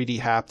 stuff with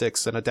 3D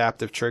haptics and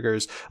adaptive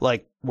triggers.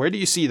 Like, where do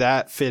you see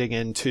that fitting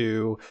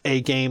into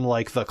a game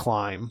like The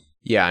Climb?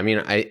 Yeah, I mean,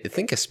 I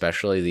think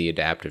especially the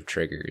adaptive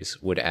triggers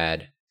would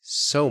add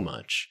so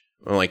much.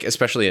 Like,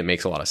 especially it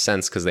makes a lot of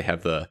sense because they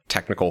have the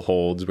technical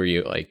holds where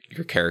you like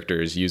your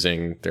character is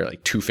using their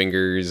like 2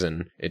 fingers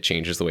and it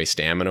changes the way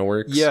stamina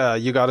works. Yeah,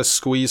 you got to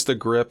squeeze the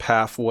grip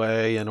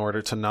halfway in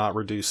order to not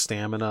reduce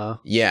stamina.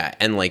 Yeah,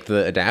 and like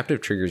the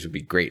adaptive triggers would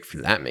be great for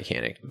that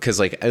mechanic because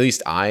like at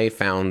least I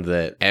found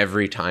that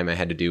every time I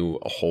had to do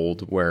a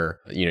hold where,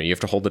 you have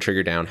to hold the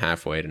trigger down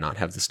halfway to not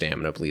have the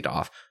stamina bleed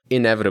off,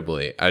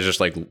 inevitably I was just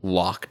like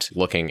locked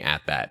looking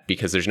at that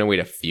because there's no way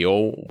to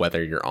feel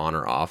whether you're on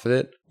or off of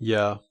it.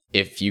 Yeah.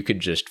 If you could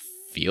just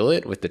feel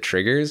it with the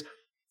triggers,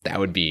 that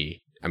would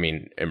be, I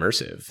mean,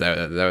 immersive.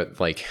 That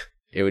like,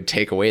 it would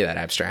take away that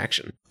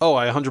abstraction. Oh,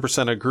 I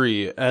 100%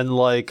 agree. And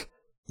like,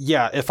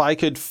 yeah, if I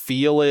could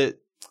feel it,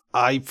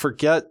 I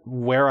forget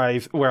where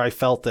I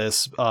felt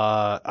this.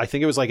 I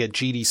think it was like at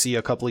GDC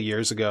a couple of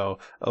years ago.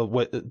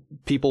 What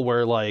people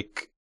were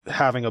like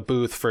having a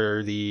booth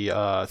for the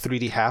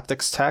 3D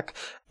haptics tech,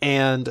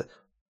 and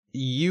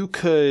you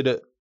could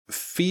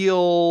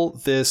feel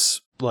this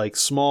like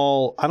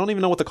small, I don't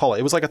even know what to call it.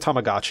 It was like a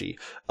Tamagotchi.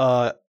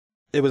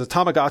 It was a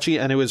Tamagotchi,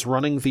 and it was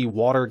running the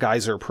water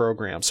geyser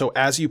program. So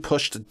as you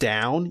pushed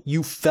down,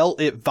 you felt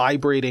it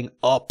vibrating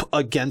up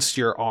against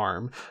your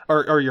arm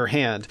or your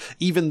hand,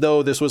 even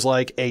though this was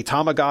like a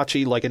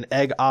Tamagotchi, like an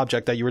egg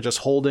object that you were just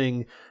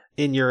holding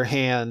in your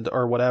hand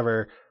or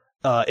whatever.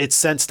 It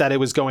sensed that it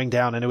was going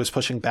down and it was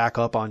pushing back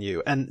up on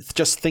you. And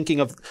just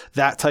thinking of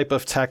that type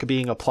of tech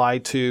being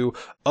applied to,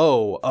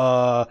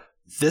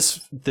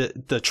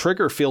 the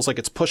trigger feels like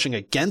it's pushing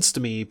against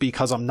me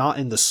because I'm not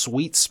in the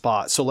sweet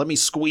spot. So let me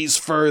squeeze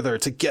further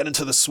to get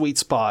into the sweet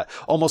spot,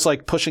 almost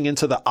like pushing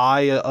into the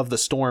eye of the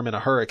storm in a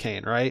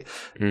hurricane, right?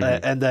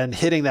 Mm-hmm. And then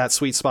hitting that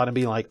sweet spot and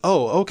being like,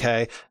 oh,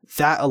 okay,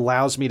 that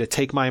allows me to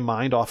take my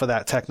mind off of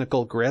that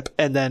technical grip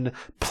and then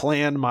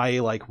plan my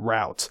like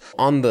route.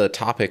 On the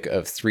topic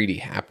of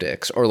 3D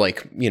haptics, or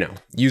like, you know,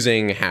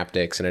 using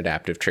haptics and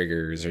adaptive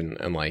triggers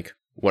and like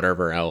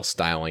whatever else,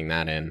 dialing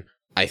that in,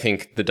 I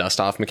think the dust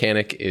off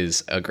mechanic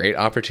is a great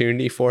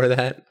opportunity for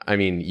that. I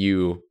mean,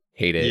 you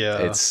hate it. Yeah.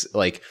 It's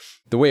like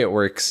the way it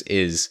works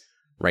is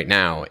right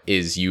now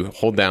is you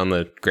hold down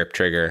the grip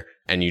trigger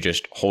and you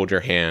just hold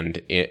your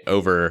hand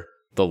over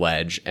the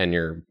ledge and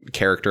your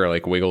character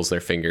like wiggles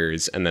their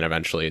fingers and then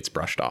eventually it's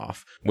brushed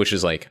off, which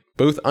is like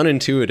both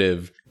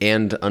unintuitive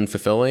and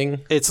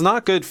unfulfilling. It's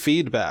not good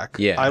feedback.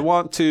 Yeah. I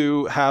want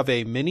to have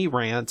a mini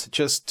rant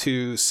just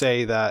to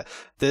say that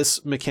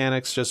this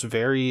mechanic's just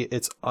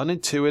it's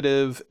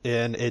unintuitive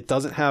and it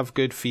doesn't have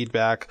good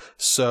feedback.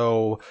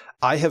 So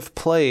I have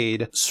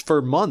played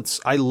for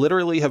months. I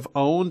literally have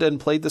owned and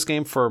played this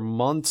game for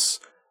months.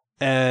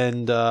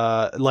 And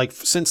like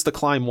since the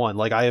Climb 1,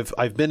 like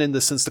I've been in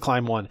this since the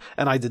Climb 1,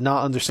 and I did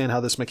not understand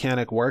how this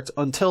mechanic worked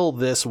until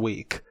this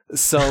week.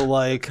 So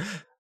like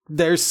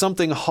there's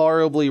something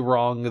horribly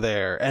wrong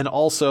there, and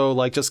also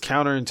like just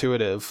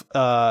counterintuitive.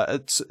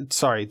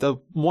 The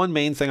one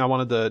main thing I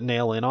wanted to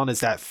nail in on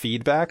is that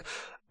feedback.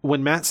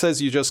 When Matt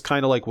says you just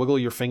kind of like wiggle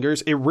your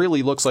fingers, it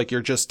really looks like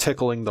you're just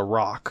tickling the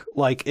rock.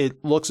 Like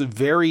it looks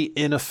very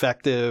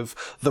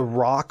ineffective. The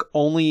rock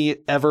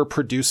only ever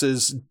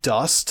produces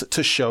dust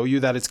to show you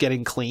that it's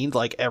getting cleaned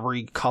like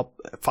every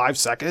 5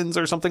 seconds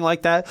or something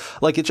like that.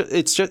 Like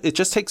it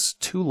just takes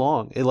too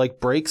long. It like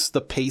breaks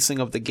the pacing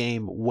of the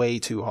game way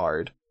too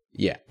hard.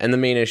 Yeah. And the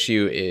main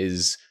issue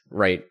is,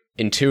 right,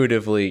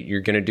 intuitively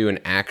you're going to do an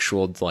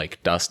actual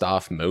like dust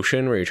off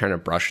motion where you're trying to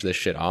brush this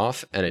shit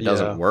off and it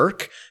doesn't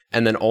work.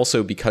 And then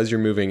also because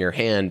you're moving your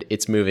hand,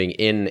 it's moving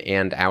in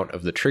and out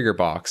of the trigger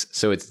box.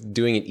 So it's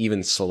doing it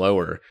even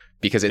slower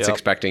because it's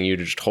expecting you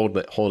to just hold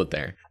it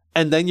there.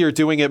 And then you're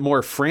doing it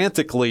more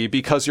frantically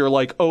because you're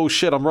like, oh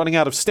shit, I'm running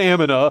out of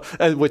stamina,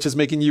 and which is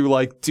making you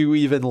like do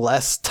even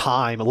less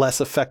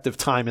effective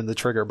time in the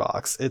trigger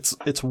box.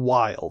 It's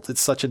wild.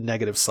 It's such a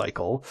negative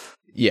cycle.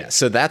 Yeah,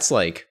 so that's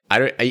like,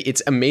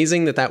 it's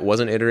amazing that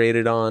wasn't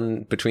iterated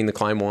on between the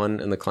Climb 1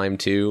 and the Climb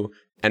 2.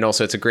 And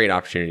also it's a great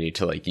opportunity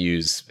to like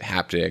use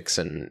haptics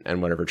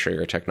and whatever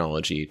trigger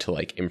technology to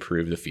like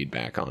improve the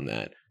feedback on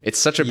that. It's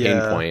such a pain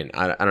point.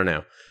 I don't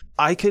know.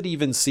 I could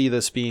even see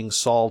this being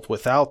solved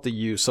without the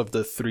use of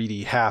the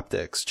 3D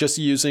haptics, just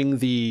using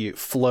the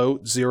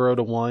float 0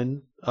 to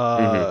 1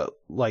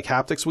 like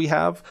haptics we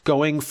have,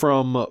 going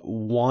from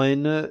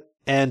 1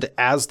 and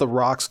as the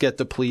rocks get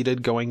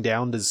depleted going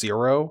down to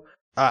 0.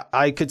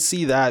 I could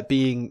see that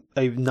being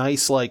a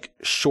nice, like,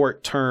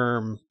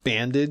 short-term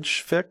bandage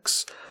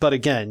fix. But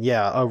again,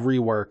 a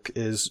rework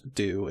is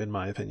due, in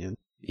my opinion.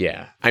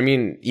 Yeah. I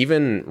mean,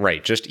 even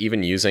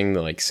using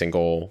the, like,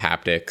 single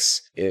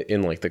haptics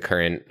in like, the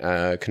current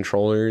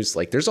controllers,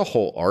 like, there's a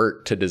whole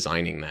art to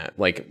designing that.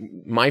 Like,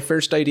 my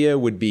first idea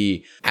would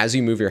be, as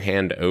you move your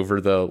hand over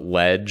the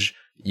ledge,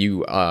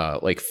 you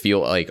like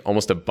feel like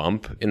almost a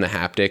bump in the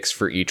haptics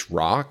for each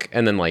rock.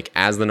 And then, like,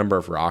 as the number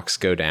of rocks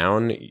go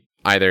down,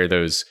 either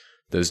those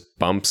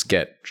bumps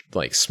get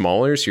like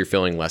smaller, so you're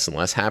feeling less and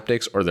less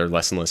haptics, or they're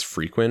less and less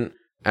frequent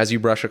as you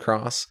brush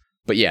across.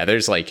 But yeah,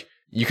 there's like,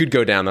 you could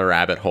go down the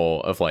rabbit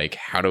hole of like,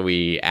 how do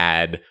we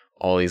add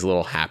all these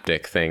little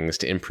haptic things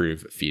to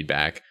improve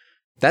feedback?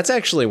 That's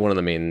actually one of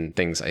the main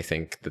things I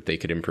think that they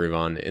could improve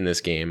on in this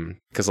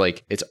game, because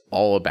like it's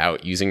all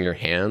about using your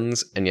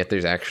hands, and yet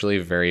there's actually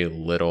very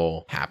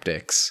little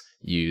haptics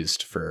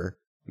used for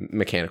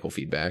mechanical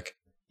feedback.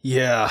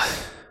 Yeah.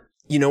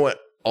 You know what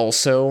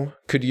also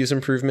could use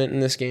improvement in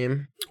this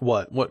game?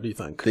 What do you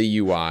think? The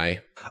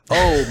UI.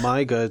 Oh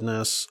my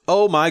goodness.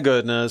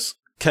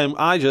 Can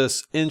I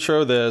just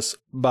intro this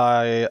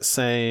by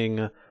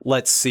saying,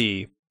 let's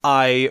see.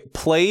 I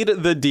played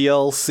the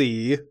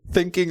DLC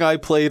thinking I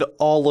played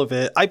all of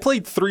it. I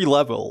played 3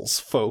 levels,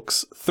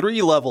 folks.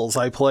 3 levels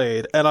I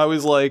played. And I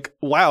was like,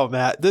 wow,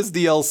 Matt, this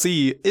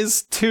DLC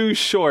is too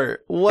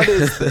short. What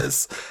is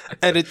this?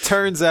 And it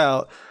turns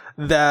out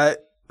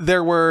that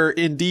there were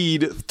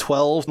indeed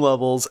 12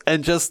 levels,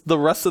 and just the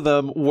rest of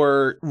them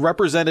were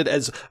represented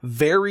as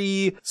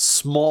very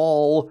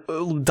small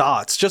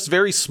dots, just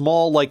very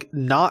small, like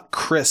not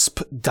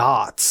crisp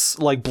dots,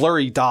 like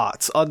blurry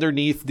dots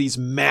underneath these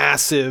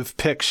massive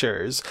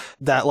pictures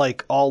that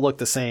like all look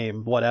the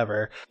same,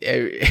 whatever.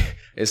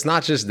 It's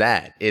not just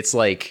that. It's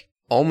like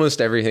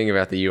almost everything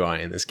about the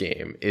UI in this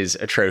game is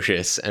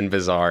atrocious and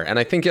bizarre. And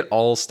I think it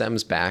all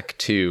stems back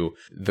to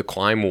the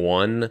Climb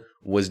 1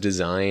 was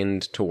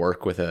designed to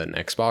work with an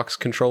Xbox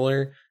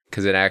controller,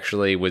 because it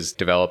actually was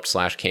developed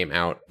 / came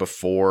out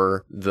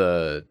before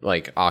the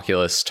like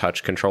Oculus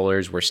Touch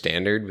controllers were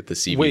standard with the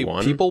CV1.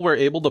 Wait, people were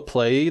able to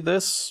play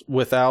this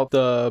without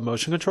the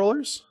motion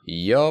controllers?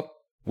 Yup.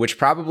 Which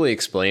probably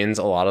explains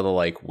a lot of the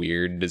like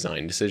weird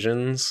design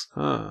decisions.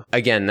 Huh.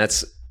 Again,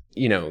 that's,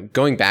 you know,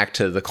 going back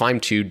to the Climb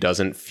 2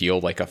 doesn't feel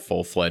like a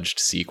full-fledged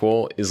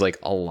sequel, is like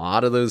a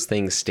lot of those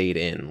things stayed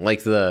in.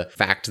 Like the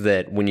fact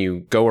that when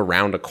you go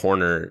around a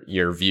corner,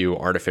 your view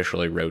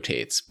artificially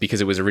rotates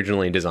because it was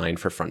originally designed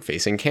for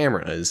front-facing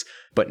cameras.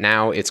 But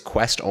now it's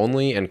Quest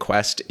only, and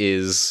Quest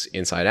is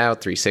inside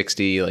out,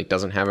 360, like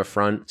doesn't have a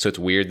front. So it's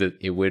weird that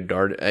it would,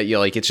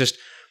 like it's just,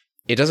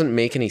 it doesn't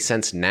make any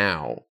sense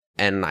now.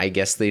 And I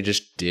guess they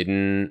just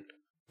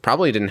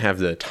probably didn't have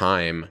the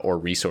time or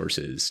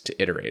resources to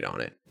iterate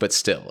on it. But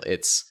still,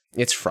 it's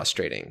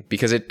frustrating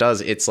because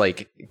it's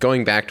like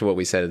going back to what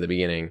we said at the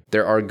beginning.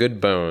 There are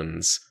good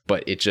bones,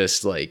 but it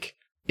just like,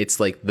 it's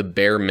like the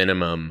bare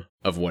minimum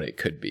of what it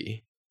could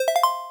be.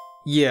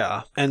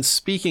 Yeah. And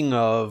speaking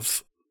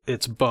of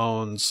its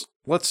bones,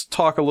 let's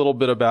talk a little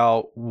bit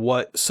about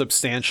what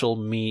substantial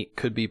meat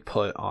could be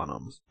put on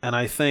them. And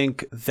I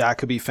think that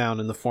could be found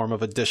in the form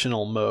of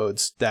additional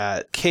modes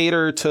that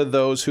cater to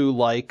those who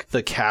like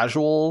the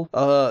casual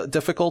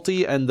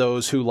difficulty and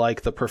those who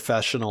like the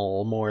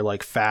professional, more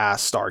like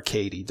fast,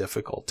 arcadey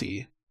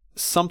difficulty.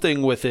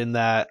 Something within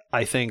that,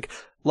 I think,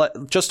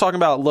 just talking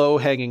about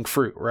low-hanging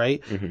fruit,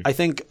 right? Mm-hmm. I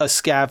think a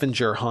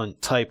scavenger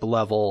hunt type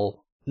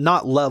level,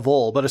 not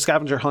level, but a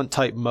scavenger hunt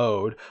type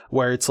mode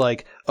where it's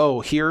like,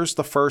 oh, here's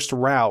the first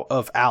route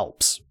of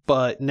Alps,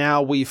 but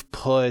now we've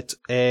put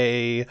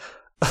a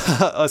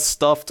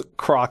stuffed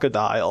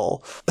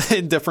crocodile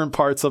in different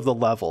parts of the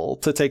level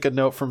to take a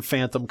note from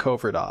Phantom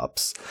Covert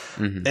Ops.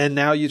 Mm-hmm. And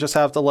now you just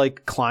have to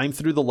like climb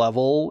through the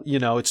level. You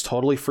know, it's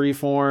totally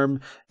freeform.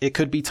 It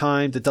could be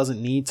timed. It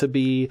doesn't need to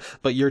be,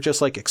 but you're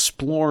just like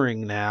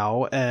exploring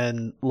now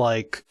and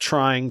like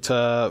trying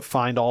to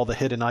find all the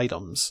hidden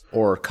items.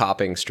 Or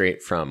copying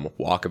straight from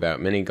Walkabout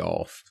Mini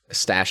Golf,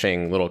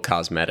 stashing little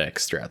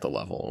cosmetics throughout the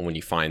level. And when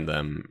you find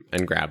them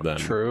and grab them,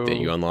 then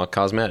you unlock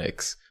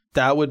cosmetics.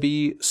 That would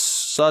be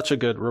such a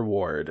good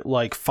reward.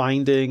 Like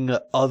finding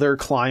other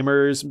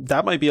climbers,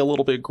 that might be a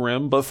little bit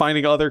grim, but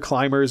finding other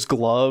climbers'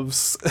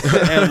 gloves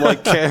and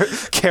like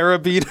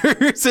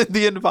carabiners in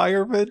the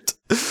environment.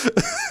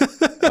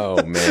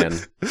 Oh man.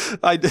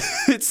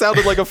 It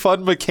sounded like a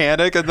fun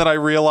mechanic, and then I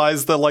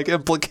realized the like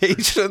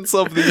implications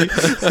of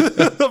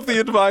the of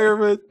the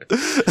environment.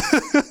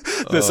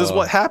 This is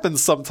what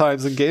happens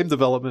sometimes in game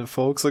development,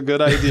 folks. A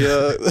good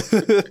idea.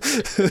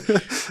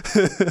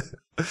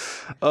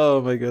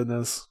 Oh my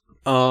goodness.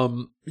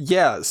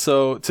 Yeah,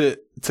 so to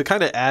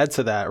kind of add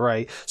to that,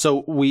 right?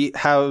 So we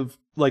have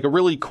like a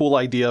really cool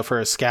idea for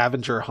a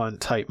scavenger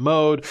hunt type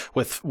mode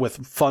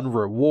with fun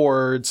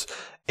rewards.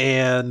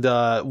 And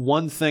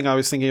one thing I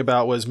was thinking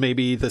about was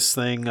maybe this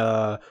thing,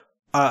 I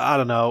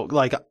don't know,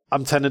 like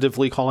I'm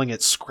tentatively calling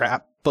it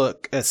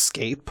Scrapbook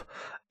Escape.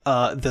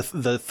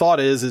 The thought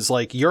is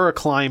like you're a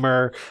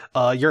climber,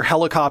 your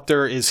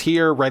helicopter is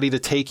here ready to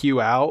take you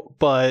out,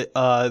 but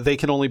they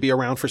can only be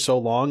around for so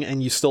long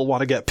and you still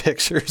want to get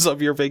pictures of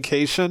your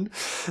vacation.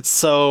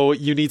 So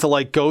you need to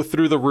like go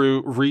through the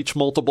route, reach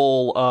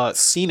multiple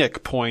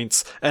scenic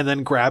points, and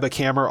then grab a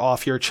camera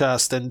off your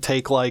chest and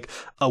take like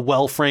a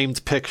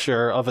well-framed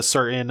picture of a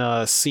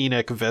certain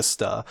scenic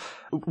vista.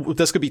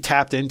 This could be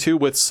tapped into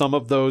with some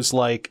of those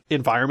like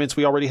environments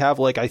we already have.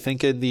 Like I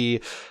think in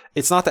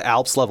it's not the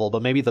Alps level,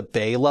 but maybe the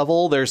Bay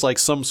level, there's like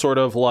some sort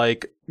of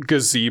like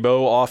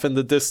gazebo off in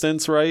the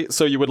distance, right?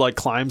 So you would like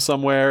climb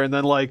somewhere and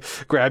then like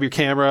grab your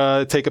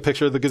camera, take a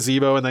picture of the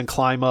gazebo, and then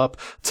climb up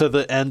to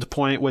the end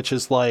point, which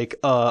is like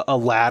a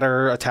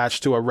ladder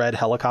attached to a red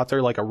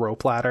helicopter, like a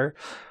rope ladder.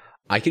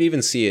 I could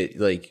even see it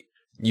like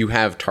you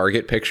have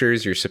target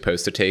pictures you're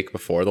supposed to take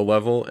before the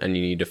level, and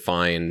you need to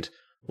find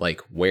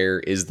like where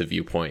is the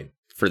viewpoint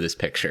for this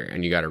picture,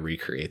 and you got to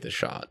recreate the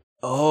shot.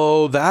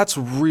 Oh, that's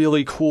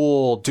really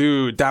cool.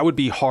 Dude, that would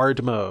be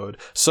hard mode.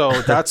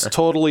 So that's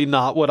totally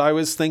not what I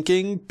was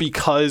thinking,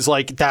 because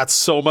like that's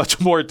so much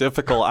more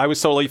difficult. I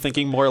was totally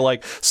thinking more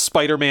like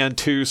Spider-Man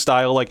 2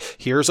 style, like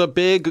here's a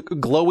big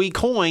glowy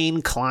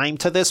coin, climb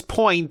to this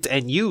point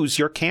and use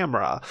your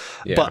camera.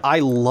 Yeah. But I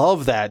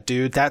love that,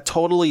 dude. That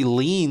totally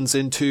leans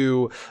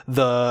into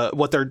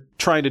what they're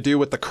trying to do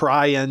with the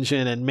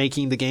CryEngine and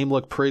making the game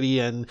look pretty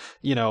and,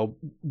 you know,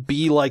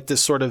 be like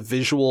this sort of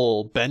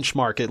visual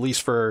benchmark, at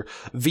least for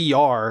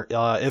VR,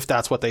 if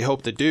that's what they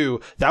hope to do.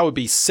 That would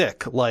be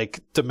sick.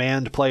 Like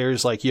demand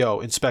players like, yo,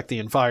 inspect the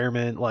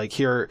environment. Like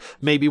here,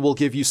 maybe we'll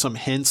give you some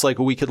hints. Like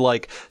we could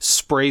like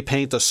spray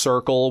paint a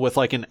circle with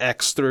like an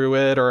X through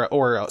it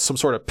or some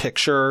sort of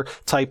picture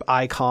type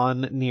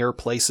icon near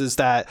places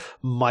that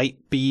might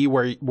be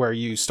where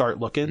you start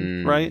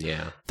looking, right?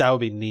 Yeah. That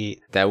would be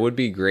neat. That would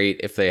be great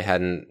if they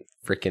hadn't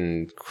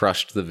freaking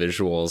crushed the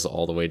visuals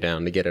all the way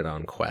down to get it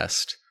on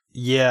Quest.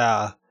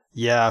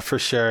 Yeah, for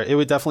sure. It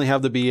would definitely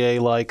have to be a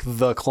like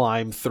the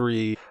Climb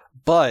 3,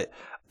 but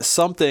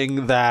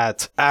something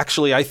that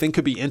actually I think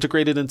could be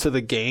integrated into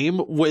the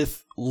game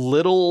with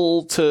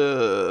little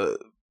to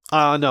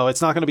no,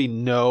 it's not going to be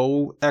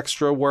no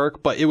extra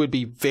work, but it would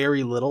be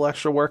very little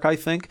extra work, I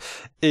think,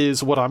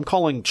 is what I'm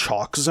calling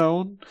Chalk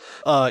Zone.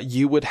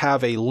 You would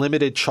have a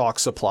limited chalk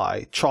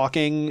supply.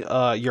 Chalking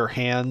your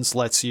hands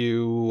lets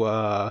you,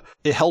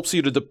 it helps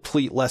you to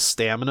deplete less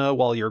stamina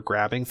while you're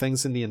grabbing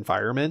things in the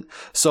environment.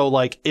 So,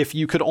 like, if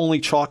you could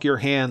only chalk your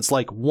hands,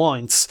 like,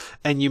 once,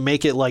 and you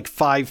make it, like,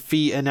 5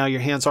 feet, and now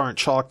your hands aren't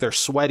chalked, they're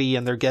sweaty,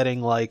 and they're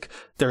getting, like,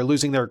 they're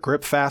losing their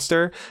grip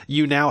faster,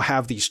 you now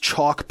have these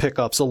chalk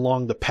pickups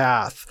along the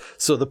path.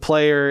 So the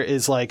player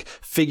is like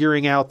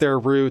figuring out their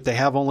route. They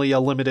have only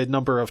a limited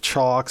number of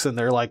chalks and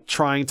they're like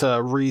trying to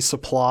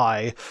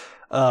resupply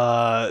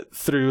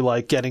through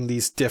like getting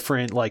these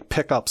different like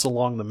pickups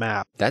along the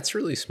map. That's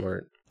really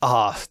smart.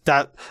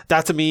 That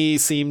to me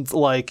seemed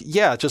like,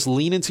 yeah, just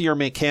lean into your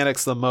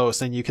mechanics the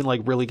most and you can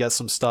like really get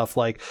some stuff.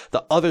 Like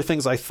the other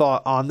things I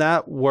thought on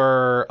that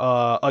were,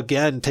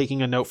 again,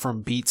 taking a note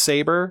from Beat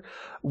Saber,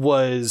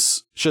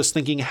 was just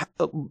thinking,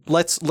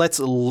 let's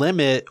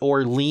limit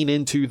or lean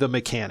into the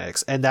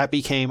mechanics. And that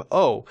became,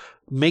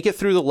 make it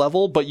through the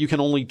level, but you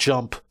can only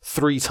jump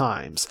 3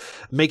 times.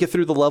 Make it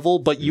through the level,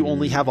 but you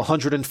only have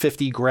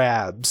 150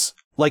 grabs.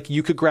 Like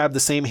you could grab the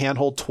same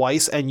handhold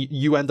twice and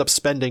you end up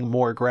spending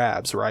more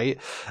grabs, right?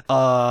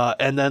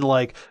 And then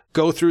like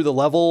go through the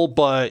level,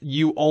 but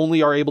you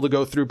only are able to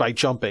go through by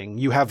jumping.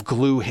 You have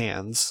glue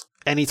hands.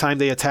 Anytime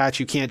they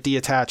attach, you can't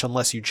detach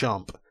unless you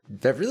jump.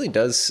 That really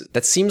does.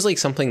 That seems like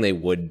something they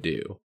would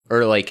do.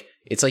 Or like,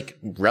 it's like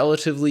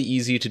relatively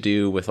easy to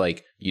do with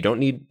like, you don't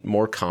need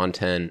more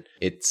content.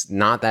 It's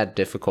not that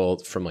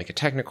difficult from like a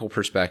technical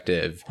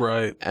perspective.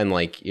 Right. And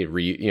like it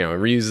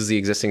reuses the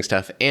existing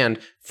stuff. And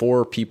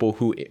for people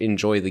who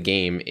enjoy the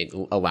game, it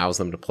allows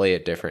them to play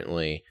it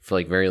differently for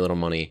like very little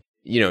money.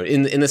 You know,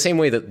 in the same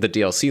way that the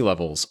DLC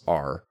levels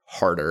are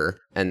harder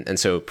and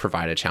so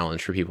provide a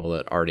challenge for people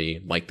that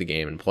already like the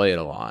game and play it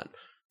a lot.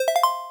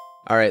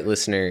 All right,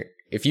 listener,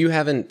 if you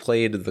haven't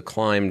played The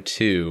Climb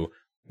 2,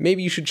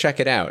 maybe you should check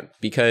it out,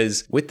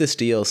 because with this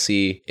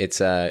DLC,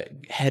 it's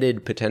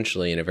headed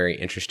potentially in a very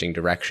interesting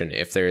direction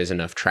if there is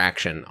enough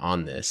traction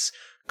on this.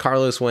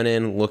 Carlos went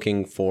in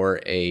looking for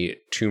a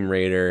Tomb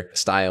Raider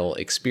style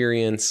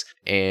experience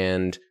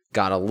and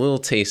got a little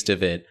taste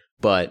of it,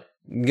 but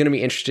going to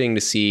be interesting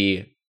to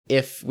see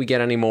if we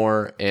get any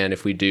more, and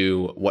if we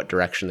do, what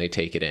direction they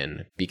take it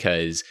in.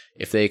 Because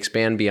if they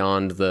expand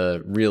beyond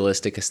the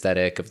realistic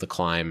aesthetic of The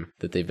Climb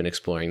that they've been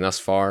exploring thus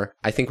far,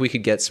 I think we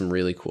could get some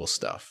really cool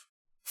stuff.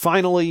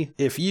 Finally,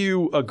 if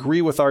you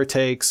agree with our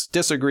takes,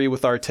 disagree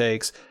with our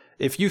takes,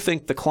 if you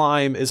think The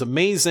Climb is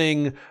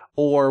amazing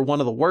or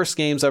one of the worst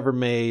games ever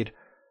made,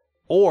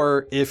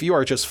 or if you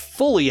are just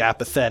fully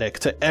apathetic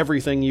to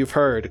everything you've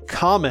heard,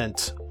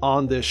 comment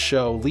on this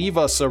show, leave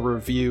us a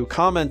review,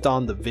 comment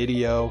on the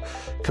video,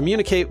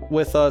 communicate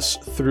with us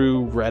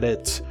through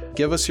Reddit,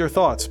 give us your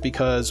thoughts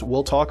because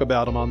we'll talk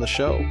about them on the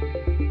show.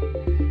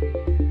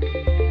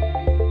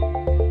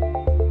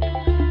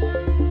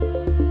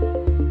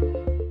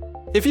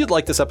 If you'd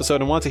like this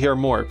episode and want to hear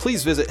more,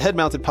 please visit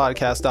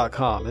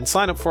headmountedpodcast.com and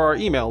sign up for our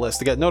email list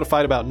to get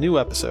notified about new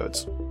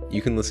episodes.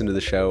 You can listen to the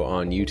show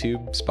on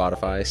YouTube,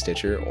 Spotify,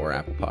 Stitcher, or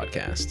Apple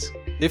Podcasts.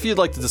 If you'd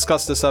like to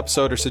discuss this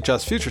episode or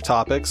suggest future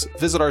topics,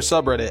 visit our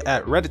subreddit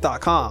at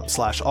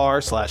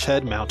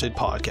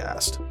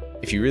reddit.com/r/headmountedpodcast.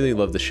 If you really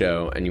love the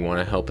show and you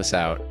want to help us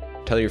out,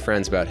 tell your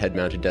friends about Head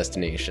Mounted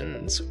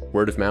Destinations.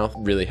 Word of mouth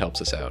really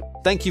helps us out.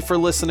 Thank you for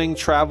listening,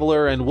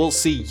 traveler, and we'll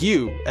see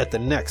you at the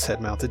next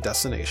Head Mounted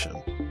Destination.